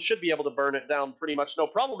the Caitlyn. Should be able to burn it down pretty much no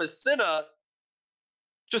problem. As Senna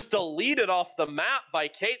just deleted off the map by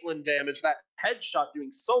Caitlyn damage. That headshot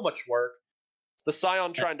doing so much work. It's the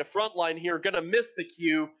Sion trying to frontline here. Going to miss the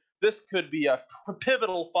Q. This could be a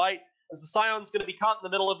pivotal fight as the Sion's going to be caught in the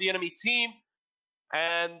middle of the enemy team.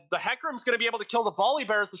 And the Hecarim's going to be able to kill the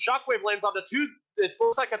Volibear as the Shockwave lands onto 2. It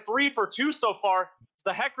looks like a 3 for 2 so far. As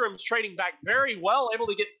the Hecarim's trading back very well, able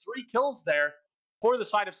to get 3 kills there for the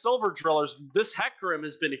side of Silver Drillers. This Hecarim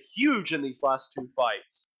has been huge in these last 2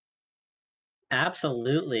 fights.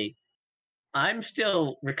 Absolutely. I'm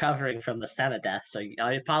still recovering from the Senna death, so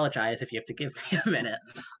I apologize if you have to give me a minute.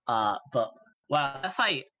 But wow, that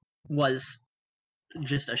fight was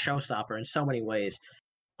just a showstopper in so many ways.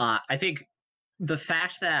 I think the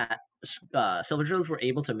fact that Silver Drillers were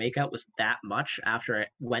able to make out with that much after it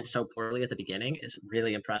went so poorly at the beginning is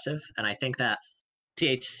really impressive, and I think that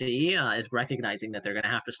THC is recognizing that they're going to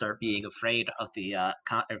have to start being afraid of the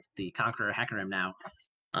Conqueror Hecarim now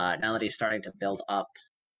that he's starting to build up.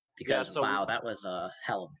 Because, wow, that was a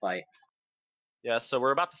hell of a fight. Yeah, so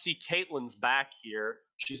we're about to see Caitlyn's back here.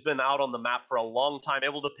 She's been out on the map for a long time,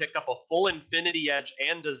 able to pick up a full Infinity Edge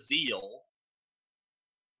and a Zeal.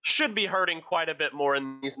 Should be hurting quite a bit more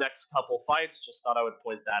in these next couple fights. Just thought I would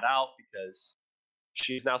point that out because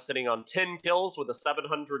she's now sitting on 10 kills with a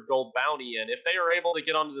 700 gold bounty. And if they are able to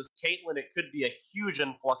get onto this Caitlyn, it could be a huge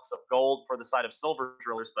influx of gold for the side of Silver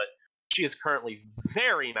Drillers. But she is currently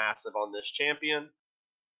very massive on this champion.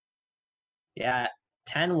 Yeah,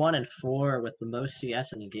 10-1-4 with the most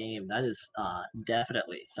CS in the game. That is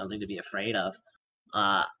definitely something to be afraid of.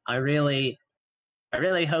 I really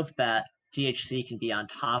hope that THC can be on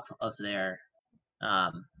top of their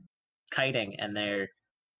kiting and their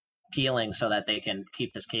peeling so that they can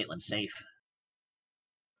keep this Caitlyn safe.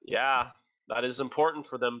 Yeah, that is important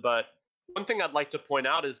for them. But one thing I'd like to point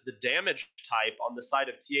out is the damage type on the side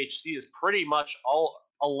of THC is pretty much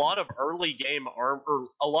a lot of early game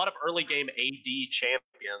AD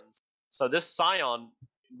champions. So this Sion,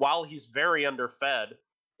 while he's very underfed,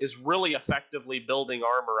 is really effectively building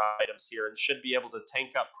armor items here and should be able to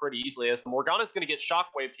tank up pretty easily. As the Morgana's going to get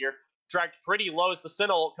Shockwave here, dragged pretty low as the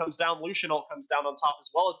Senna ult comes down, Lucian ult comes down on top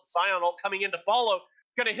as well as the Sion ult coming in to follow.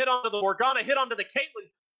 Going to hit onto the Morgana, hit onto the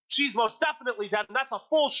Caitlyn. She's most definitely dead, and that's a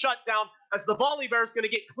full shutdown as the Volibear is going to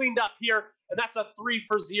get cleaned up here, and that's a 3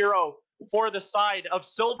 for 0. For the side of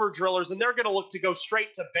Silver Drillers, and they're going to look to go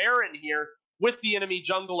straight to Baron here with the enemy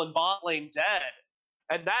jungle and bot lane dead.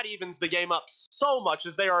 And that evens the game up so much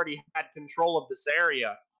as they already had control of this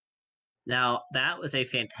area. Now, that was a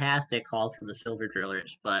fantastic call from the Silver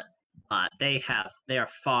Drillers, but they are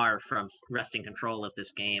far from wresting control of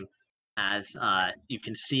this game, as you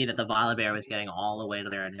can see that the Volibear was getting all the way to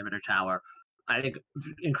their inhibitor tower. I think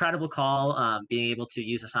incredible call, being able to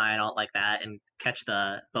use a Sion ult like that and catch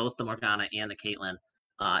both the Morgana and the Caitlyn.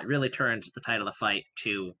 It really turned the tide of the fight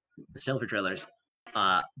to the Silver Drillers.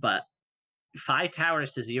 But 5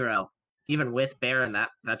 towers to 0, even with Baron,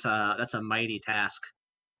 that's a mighty task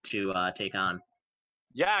to take on.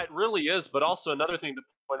 Yeah, it really is. But also another thing to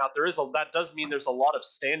point out, that does mean there's a lot of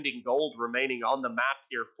standing gold remaining on the map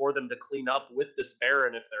here for them to clean up with this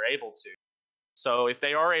Baron if they're able to. So if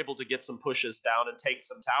they are able to get some pushes down and take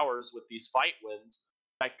some towers with these fight wins,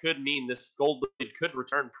 that could mean this gold lead could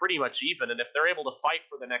return pretty much even. And if they're able to fight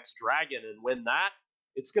for the next dragon and win that,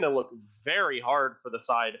 it's going to look very hard for the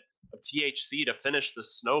side of THC to finish the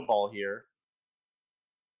snowball here.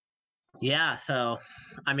 Yeah, so,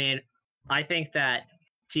 I mean, I think that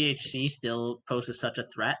THC still poses such a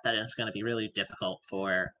threat that it's going to be really difficult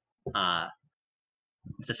for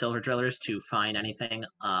the Silver Drillers to find anything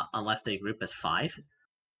unless they group as 5.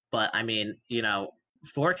 But, I mean,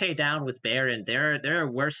 4K down with Baron, there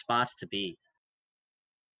are worse spots to be.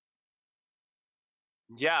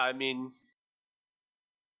 Yeah, I mean,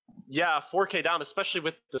 4K down, especially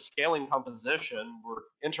with the scaling composition. We're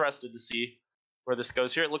interested to see where this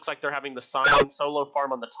goes here. It looks like they're having the Scion solo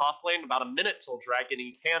farm on the top lane. About a minute till Dragon.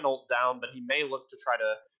 He can ult down, but he may look to try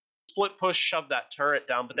to split push, shove that turret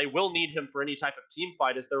down. But they will need him for any type of team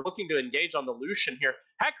fight as they're looking to engage on the Lucian here.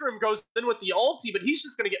 Hecarim goes in with the ulti, but he's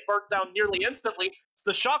just going to get burnt down nearly instantly. It's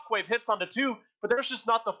the shockwave hits onto 2, but there's just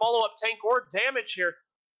not the follow-up tank or damage here,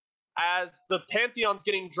 as the Pantheon's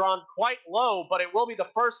getting drawn quite low, but it will be the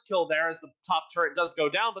first kill there as the top turret does go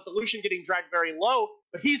down, but the Lucian getting dragged very low,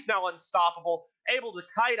 but he's now unstoppable, able to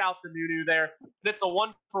kite out the Nunu there, and it's a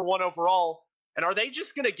 1-for-1 overall. And are they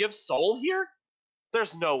just going to give Soul here?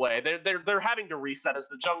 There's no way. They're having to reset as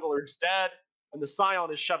the jungler's dead, and the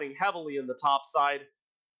Scion is shoving heavily in the top side.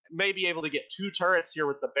 May be able to get 2 turrets here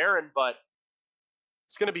with the Baron, but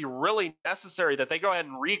it's going to be really necessary that they go ahead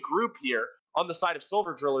and regroup here on the side of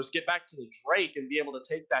Silver Drillers, get back to the Drake, and be able to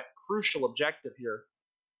take that crucial objective here.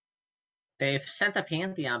 They've sent the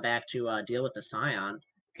Pantheon back to deal with the Scion,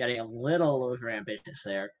 getting a little over-ambitious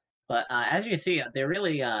there. But as you can see, they're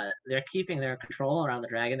really they're keeping their control around the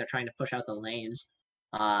Dragon. They're trying to push out the lanes.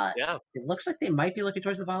 Yeah. It looks like they might be looking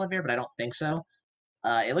towards the Volibear, but I don't think so.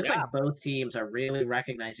 It looks like both teams are really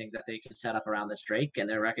recognizing that they can set up around this Drake, and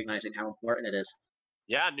they're recognizing how important it is.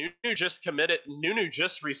 Yeah, Nunu just committed. Nunu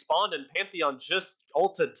just respawned, and Pantheon just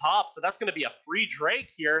ulted top, so that's going to be a free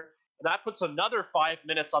Drake here, and that puts another 5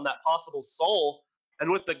 minutes on that possible Soul.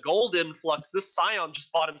 And with the gold influx, this Scion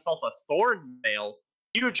just bought himself a Thorn Mail.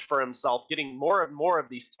 Huge for himself, getting more and more of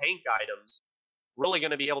these tank items. Really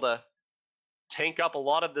going to be able to tank up a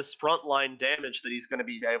lot of this frontline damage that he's going to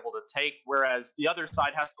be able to take, whereas the other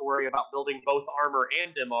side has to worry about building both armor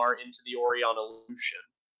and MR into the Orianna Lucian.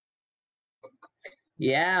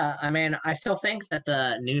 Yeah, I mean, I still think that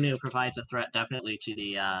the Nunu provides a threat definitely to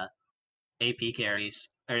the AP carries,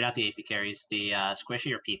 or not the AP carries, the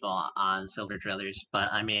squishier people on Silver Drillers.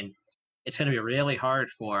 But I mean, it's going to be really hard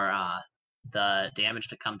for the damage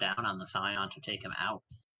to come down on the Scion to take him out.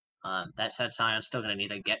 That said, Scion's still going to need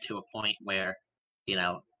to get to a point where,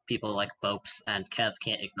 people like Bopes and Kev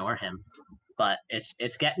can't ignore him. But it's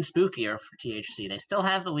getting spookier for THC. They still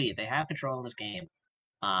have the lead. They have control of this game.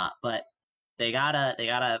 But they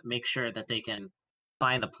gotta make sure that they can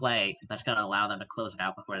find the play that's gonna allow them to close it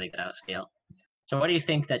out before they get out of scale. So what do you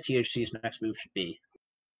think that THC's next move should be?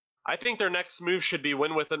 I think their next move should be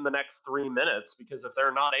win within the next 3 minutes, because if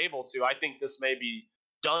they're not able to, I think this may be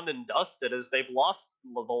done and dusted, as they've lost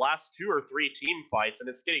the last 2 or 3 team fights, and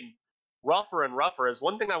it's getting rougher and rougher. As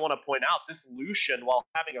one thing I want to point out, this Lucian, while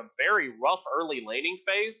having a very rough early laning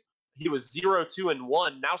phase, he was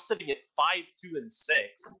 0-2-1, now sitting at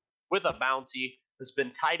 5-2-6 with a bounty, has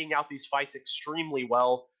been kiting out these fights extremely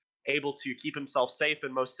well, able to keep himself safe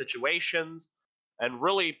in most situations, and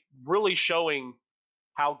really, really showing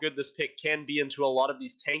how good this pick can be into a lot of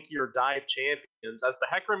these tankier dive champions. As the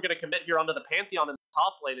Hecarim going to commit here onto the Pantheon in the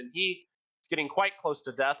top lane, and he is getting quite close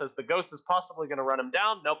to death, as the Ghost is possibly going to run him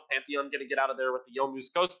down. Nope, Pantheon going to get out of there with the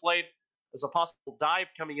Yomu's Ghostblade. There's a possible dive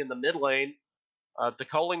coming in the mid lane. The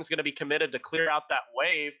Koling's going to be committed to clear out that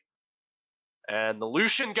wave. And the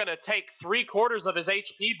Lucian going to take 3/4 of his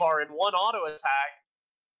HP bar in one auto attack.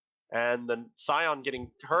 And the Scion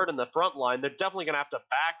getting hurt in the front line. They're definitely going to have to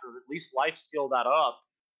back or at least lifesteal that up.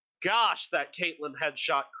 Gosh, that Caitlyn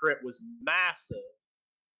headshot crit was massive.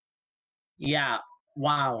 Yeah,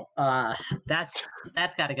 wow. That's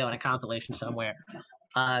got to go in a compilation somewhere.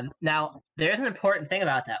 Now, there's an important thing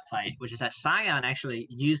about that fight, which is that Scion actually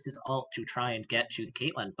used his ult to try and get to the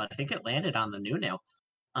Caitlyn, but I think it landed on the Nunu.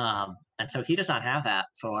 And so he does not have that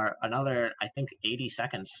for another, I think, 80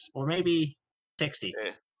 seconds, or maybe 60.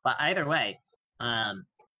 But either way, I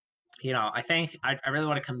think I really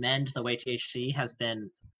want to commend the way THC has been,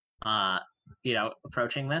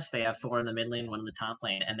 approaching this. They have 4 in the mid lane, 1 in the top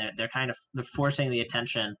lane, and they're kind of forcing the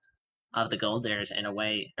attention of the Goldiers in a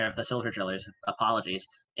way, or of the Silver Drillers, apologies,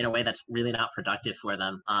 in a way that's really not productive for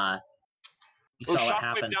them. You saw what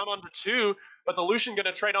happened. Down onto 2, but the Lucian going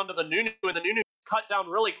to trade onto the Nunu, and the Nunu cut down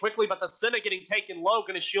really quickly, but the Senna getting taken low,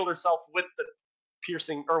 going to shield herself with the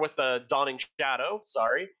piercing, or with the Dawning Shadow,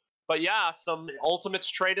 sorry. But yeah, some ultimates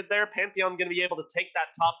traded there. Pantheon going to be able to take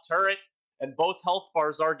that top turret, and both health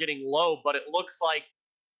bars are getting low, but it looks like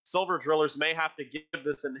Silver Drillers may have to give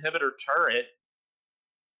this inhibitor turret.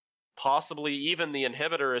 Possibly even the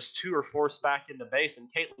inhibitor is 2 or forced back into base, and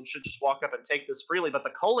Caitlyn should just walk up and take this freely, but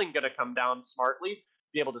the culling going to come down smartly,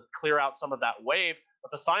 be able to clear out some of that wave,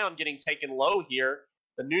 but the Scion getting taken low here.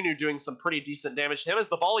 The Nunu doing some pretty decent damage to him as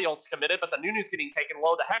the volley ult's committed, but the Nunu's getting taken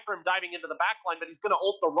low. The Hecarim diving into the backline, but he's going to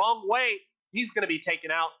ult the wrong way. He's going to be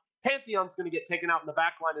taken out. Pantheon's going to get taken out in the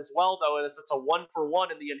backline as well, though, as it's a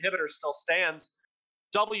 1-for-1, and the inhibitor still stands.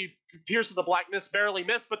 W Pierce of the Black Mist barely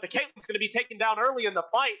missed, but the Caitlyn's going to be taken down early in the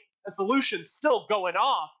fight as the Lucian's still going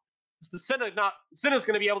off. As the Senna's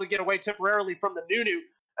going to be able to get away temporarily from the Nunu,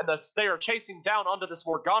 and they are chasing down onto this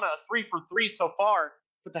Morgana, 3-for-3 so far,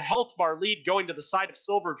 with the health bar lead going to the side of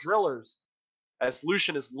Silver Drillers. As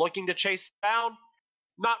Lucian is looking to chase down,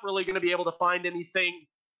 not really going to be able to find anything,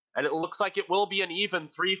 and it looks like it will be an even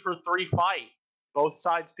 3-for-3 fight. Both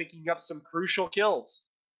sides picking up some crucial kills.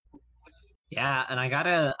 Yeah, and I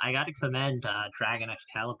gotta commend Dragon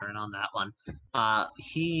Excalibur on that one.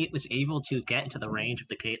 He was able to get into the range of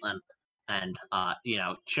the Caitlyn and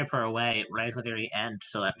chip her away right at the very end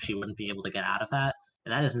so that she wouldn't be able to get out of that.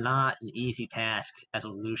 And that is not an easy task as a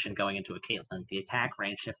Lucian going into a Caitlyn. The attack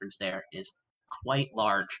range difference there is quite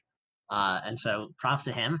large. And so props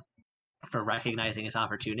to him for recognizing his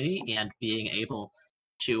opportunity and being able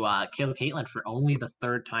to kill Caitlyn for only the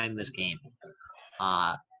 3rd time this game.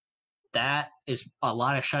 That is a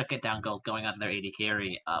lot of shut down goals going onto their AD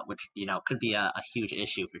carry, which could be a huge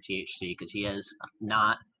issue for THC because he has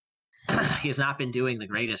not been doing the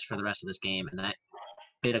greatest for the rest of this game, and that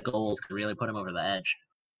bit of gold could really put him over the edge.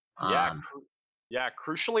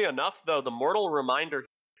 Crucially enough, though, the Mortal Reminder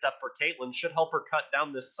up for Caitlyn should help her cut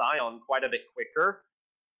down this Scion quite a bit quicker.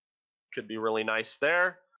 Could be really nice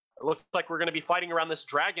there. It looks like we're going to be fighting around this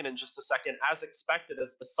dragon in just a second, as expected,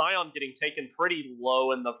 as the Scion getting taken pretty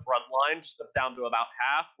low in the front line, just down to about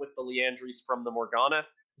half with the Liandry's from the Morgana.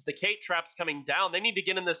 As the Kate trap's coming down, they need to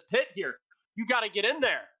get in this pit here. You got to get in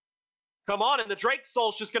there. Come on, and the Drake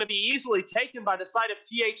Soul's just going to be easily taken by the side of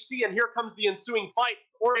THC, and here comes the ensuing fight.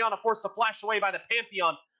 Orianna forced to flash away by the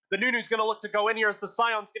Pantheon. The Nunu's going to look to go in here as the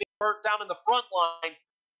Scion's getting burnt down in the front line.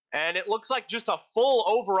 And it looks like just a full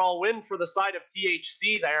overall win for the side of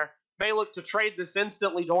THC there. May look to trade this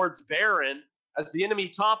instantly towards Baron as the enemy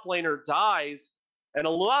top laner dies. And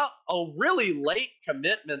a really late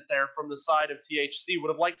commitment there from the side of THC. Would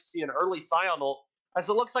have liked to see an early Scion ult, as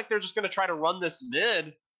it looks like they're just going to try to run this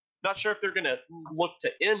mid. Not sure if they're going to look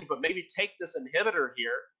to end, but maybe take this inhibitor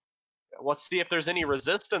here. Let's see if there's any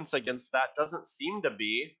resistance against that. Doesn't seem to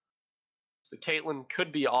be. So Caitlyn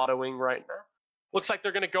could be autoing right now. Looks like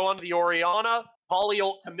they're going to go onto the Orianna. Volley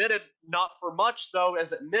ult committed, not for much, though,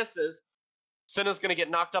 as it misses. Senna's going to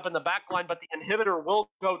get knocked up in the backline, but the inhibitor will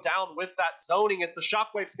go down with that zoning as the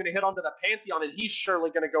Shockwave's going to hit onto the Pantheon, and he's surely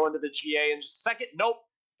going to go into the GA in just a second. Nope.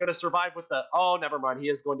 Going to survive with the... Oh, never mind. He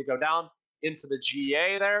is going to go down into the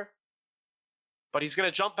GA there. But he's going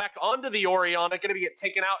to jump back onto the Orianna, going to get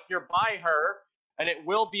taken out here by her. And it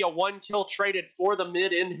will be a 1-kill traded for the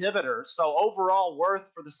mid inhibitor. So overall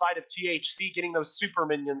worth for the side of THC getting those super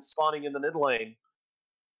minions spawning in the mid lane.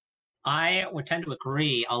 I would tend to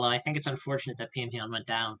agree, although I think it's unfortunate that Pantheon went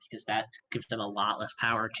down because that gives them a lot less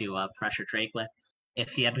power to pressure Drake with.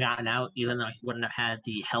 If he had gotten out, even though he wouldn't have had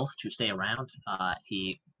the health to stay around,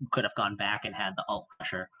 he could have gone back and had the ult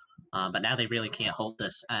pressure. But now they really can't hold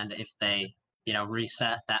this, and if they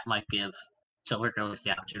reset, that might give Silver Drillers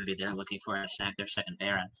the opportunity they're looking for to snag their second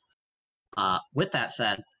Baron. With that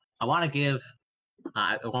said, I want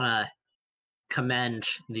to commend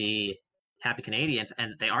the Happy Canadians,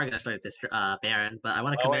 and they are going to start this Baron, but I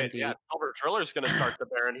want to commend Silver Driller's going to start the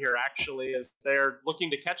Baron here, actually, as they're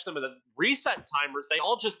looking to catch them with the reset timers. They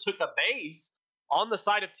all just took a base on the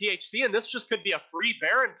side of THC, and this just could be a free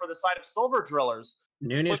Baron for the side of Silver Drillers.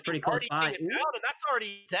 Nunu's pretty close by. Down, and that's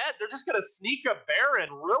already dead. They're just going to sneak a Baron.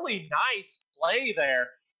 Really nice play there.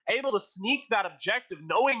 Able to sneak that objective,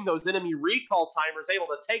 knowing those enemy recall timers, able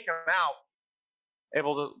to take them out.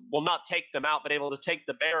 Not take them out, but able to take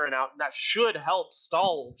the Baron out. And that should help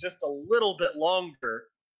stall just a little bit longer.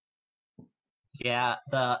 Yeah,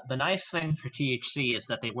 the nice thing for THC is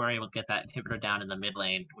that they were able to get that inhibitor down in the mid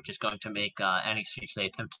lane, which is going to make any siege they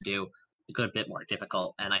attempt to do a good bit more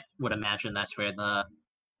difficult, and I would imagine that's where the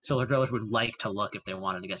Silver Drillers would like to look if they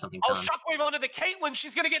wanted to get something done. Oh, Shockwave onto the Caitlyn.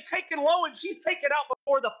 She's going to get taken low, and she's taken out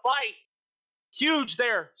before the fight. Huge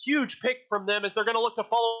there. Huge pick from them as they're going to look to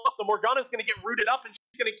follow up. The Morgana's going to get rooted up, and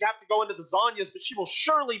she's going to have to go into the Zhonya's, but she will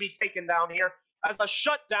surely be taken down here as a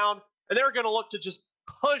shutdown, and they're going to look to just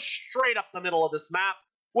push straight up the middle of this map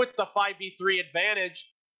with the 5v3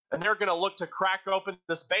 advantage. And they're going to look to crack open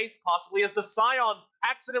this base, possibly, as the Scion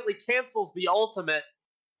accidentally cancels the ultimate.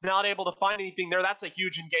 Not able to find anything there. That's a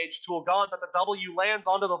huge engage tool gone, but the W lands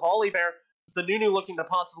onto the Volibear. It's the Nunu looking to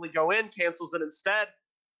possibly go in, cancels it instead.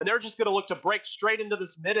 And they're just going to look to break straight into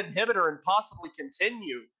this mid inhibitor and possibly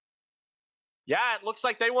continue. Yeah, it looks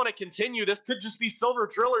like they want to continue. This could just be Silver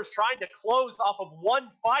Drillers trying to close off of one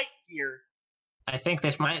fight here. I think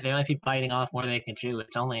they might be biting off more than they can chew.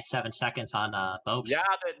 It's only 7 seconds on Bopes. Yeah,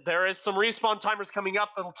 there is some respawn timers coming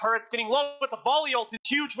up. The turret's getting low with the volley ult. It's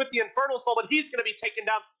huge with the Infernal Soul, but he's going to be taken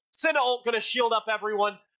down. Senna ult going to shield up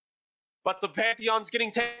everyone. But the Pantheon's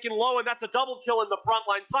getting taken low, and that's a double kill in the front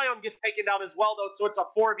line. Scion gets taken down as well, though, so it's a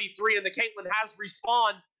 4v3, and the Caitlyn has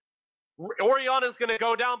respawned. Orianna's going to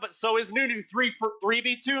go down, but so is Nunu.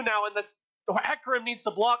 3v2 now, and that's Hecarim needs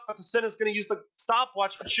to block, but the Senna's going to use the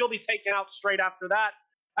stopwatch, but she'll be taken out straight after that.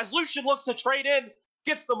 As Lucian looks to trade in,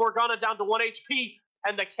 gets the Morgana down to 1 HP,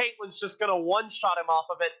 and the Caitlyn's just going to one-shot him off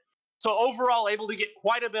of it. So overall, able to get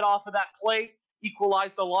quite a bit off of that play,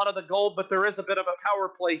 equalized a lot of the gold, but there is a bit of a power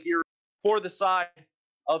play here for the side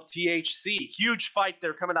of THC. Huge fight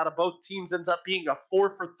there coming out of both teams. Ends up being a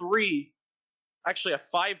 4-for-3. Actually, a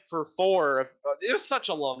 5-for-4. It was such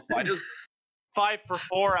a long fight. It was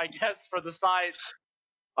 5-for-4, I guess, for the side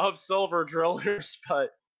of Silver Drillers,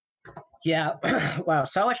 but yeah, wow,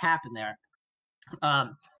 so much happened there.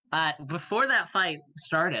 Before that fight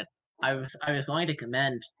started, I was going to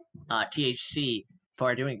commend THC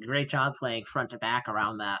for doing a great job playing front to back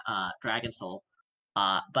around that Dragon Soul.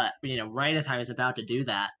 But right as I was about to do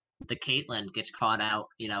that, the Caitlyn gets caught out,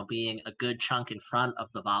 being a good chunk in front of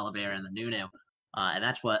the Volibear and the Nunu, and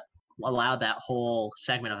that's what allowed that whole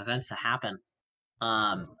segment of events to happen.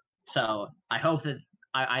 So I hope that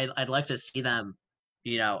I'd like to see them,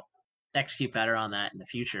 execute better on that in the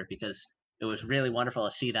future, because it was really wonderful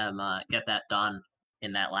to see them get that done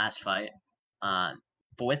in that last fight.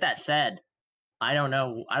 But with that said, I don't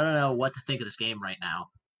know what to think of this game right now.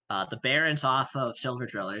 The Baron's off of Silver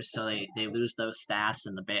Drillers, so they lose those stats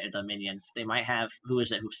and the minions. They might have, who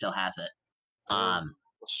is it who still has it?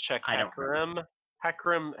 Let's check Hecarim.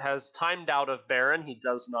 Hecarim has timed out of Baron. He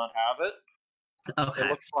does not have it. Okay. It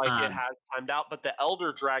looks like it has timed out, but the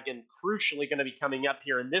Elder Dragon crucially going to be coming up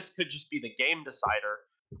here, and this could just be the game decider.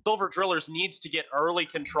 Silver Drillers needs to get early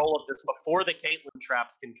control of this before the Caitlyn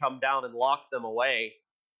traps can come down and lock them away.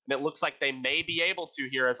 And it looks like they may be able to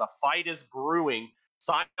here as a fight is brewing.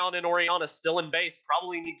 Scion and Orianna still in base,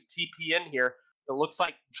 probably need to TP in here. It looks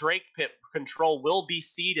like Drake Pit control will be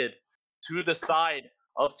ceded to the side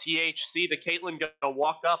of THC. The Caitlyn going to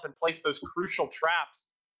walk up and place those crucial traps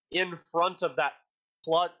in front of that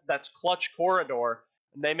clutch corridor,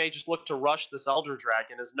 and they may just look to rush this Elder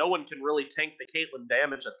Dragon, as no one can really tank the Caitlyn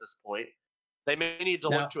damage at this point. They may need to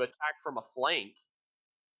look to attack from a flank.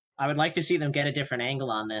 I would like to see them get a different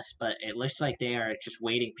angle on this, but it looks like they are just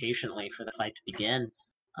waiting patiently for the fight to begin.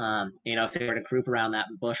 If they were to group around that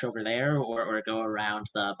bush over there, or go around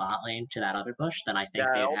the bot lane to that other bush, then I think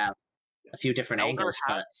they'd have a few different angles.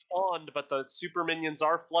 Has spawned, but the super minions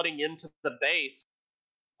are flooding into the base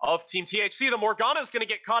of Team THC. The Morgana is going to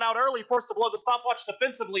get caught out early, forced to blow the stopwatch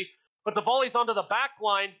defensively, but the volley's onto the back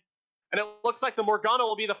line, and it looks like the Morgana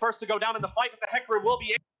will be the first to go down in the fight, but the Hecarim will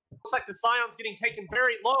be able. Looks like the Scion's getting taken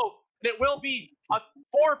very low, and it will be a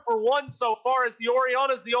 4-for-1 so far, as the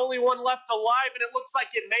Orianna's the only one left alive, and it looks like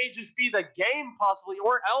it may just be the game, possibly,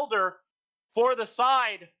 or Elder for the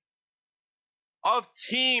side of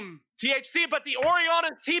Team THC, but the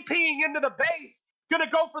Orianna's TPing into the base, gonna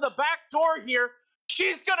go for the back door here.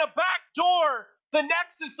 She's gonna backdoor the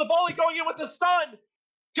Nexus, the volley going in with the stun.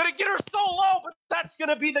 Gonna get her so low, but that's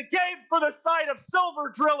gonna be the game for the side of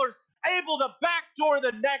Silver Drillers, able to backdoor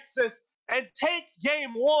the Nexus and take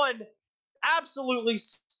game one. Absolutely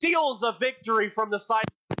steals a victory from the side.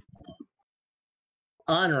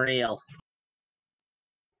 Unreal.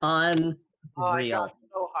 Unreal. Oh, I got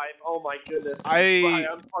so hype. Oh my goodness. I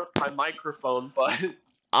unplugged my microphone, but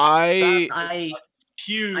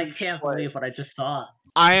huge. I can't believe what I just saw.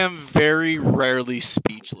 I am very rarely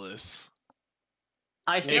speechless.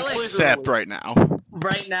 I feel except right now.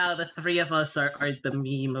 Right now, the three of us are the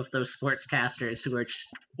meme of those sportscasters who are just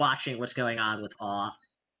watching what's going on with awe.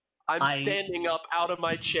 I'm standing up out of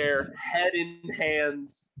my chair, head in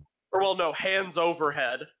hands. Or, well, no, hands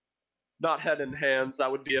overhead. Not head in hands.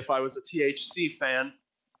 That would be if I was a THC fan.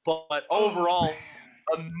 But overall,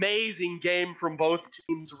 amazing game from both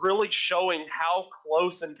teams, really showing how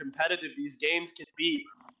close and competitive these games can be.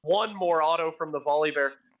 One more auto from the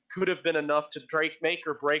Volibear could have been enough to make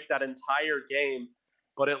or break that entire game.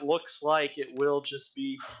 But it looks like it will just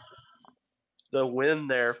be the win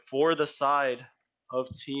there for the side of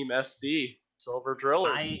Team SD, Silver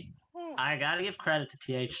Drillers. I gotta give credit to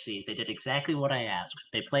THC. They did exactly what I asked.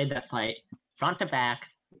 They played that fight front to back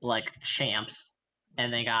like champs,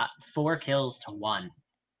 and they got 4 kills to 1.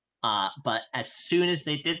 But as soon as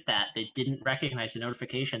they did that, they didn't recognize the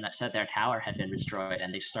notification that said their tower had been destroyed,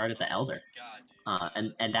 and they started the Elder.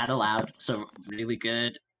 And that allowed some really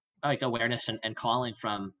good awareness and calling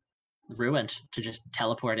from Ruined to just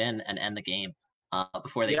teleport in and end the game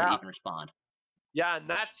before they could even respond. Yeah, and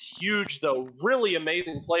that's huge, though. Really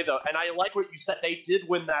amazing play, though. And I like what you said. They did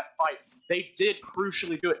win that fight. They did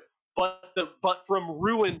crucially do it. But from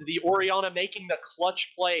Ruined, the Orianna making the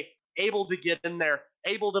clutch play, able to get in there,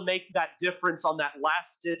 able to make that difference on that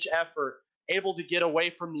last-ditch effort, able to get away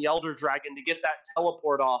from the Elder Dragon to get that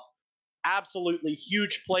teleport off. Absolutely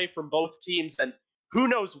huge play from both teams, and who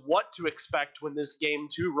knows what to expect when this game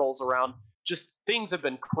 2 rolls around. Just things have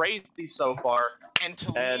been crazy so far. And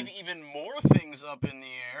to leave even more things up in the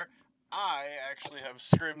air, I actually have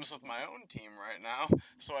scrims with my own team right now,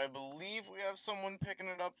 so I believe we have someone picking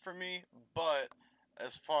it up for me, but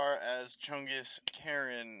as far as Chungus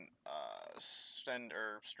Karen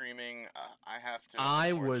streaming, I have to.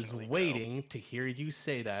 I was waiting to hear you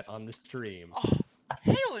say that on the stream. Oh,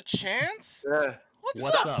 hey, LeChance!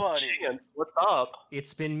 What's up, buddy? Chance, what's up?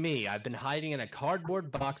 It's been me. I've been hiding in a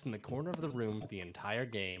cardboard box in the corner of the room the entire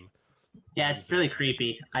game. Yeah, it's really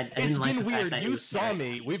creepy. It's been weird. You saw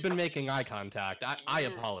me. We've been making eye contact. I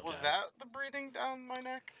apologize. Was that the breathing down my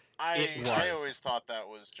neck? It was. I always thought that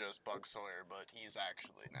was just Bug Sawyer, but he's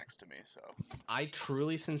actually next to me, so. I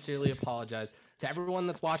truly, sincerely apologize. To everyone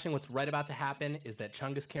that's watching, what's right about to happen is that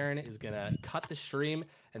Chungus Karen is going to cut the stream,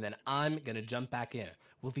 and then I'm going to jump back in.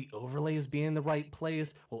 Will the overlays be in the right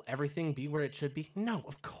place? Will everything be where it should be? No,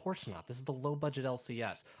 of course not. This is the low-budget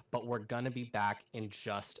LCS, but we're going to be back in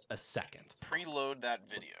just a second. Preload that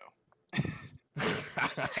video.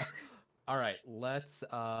 All right, let's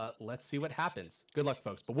see what happens. Good luck,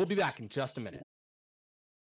 folks, but we'll be back in just a minute.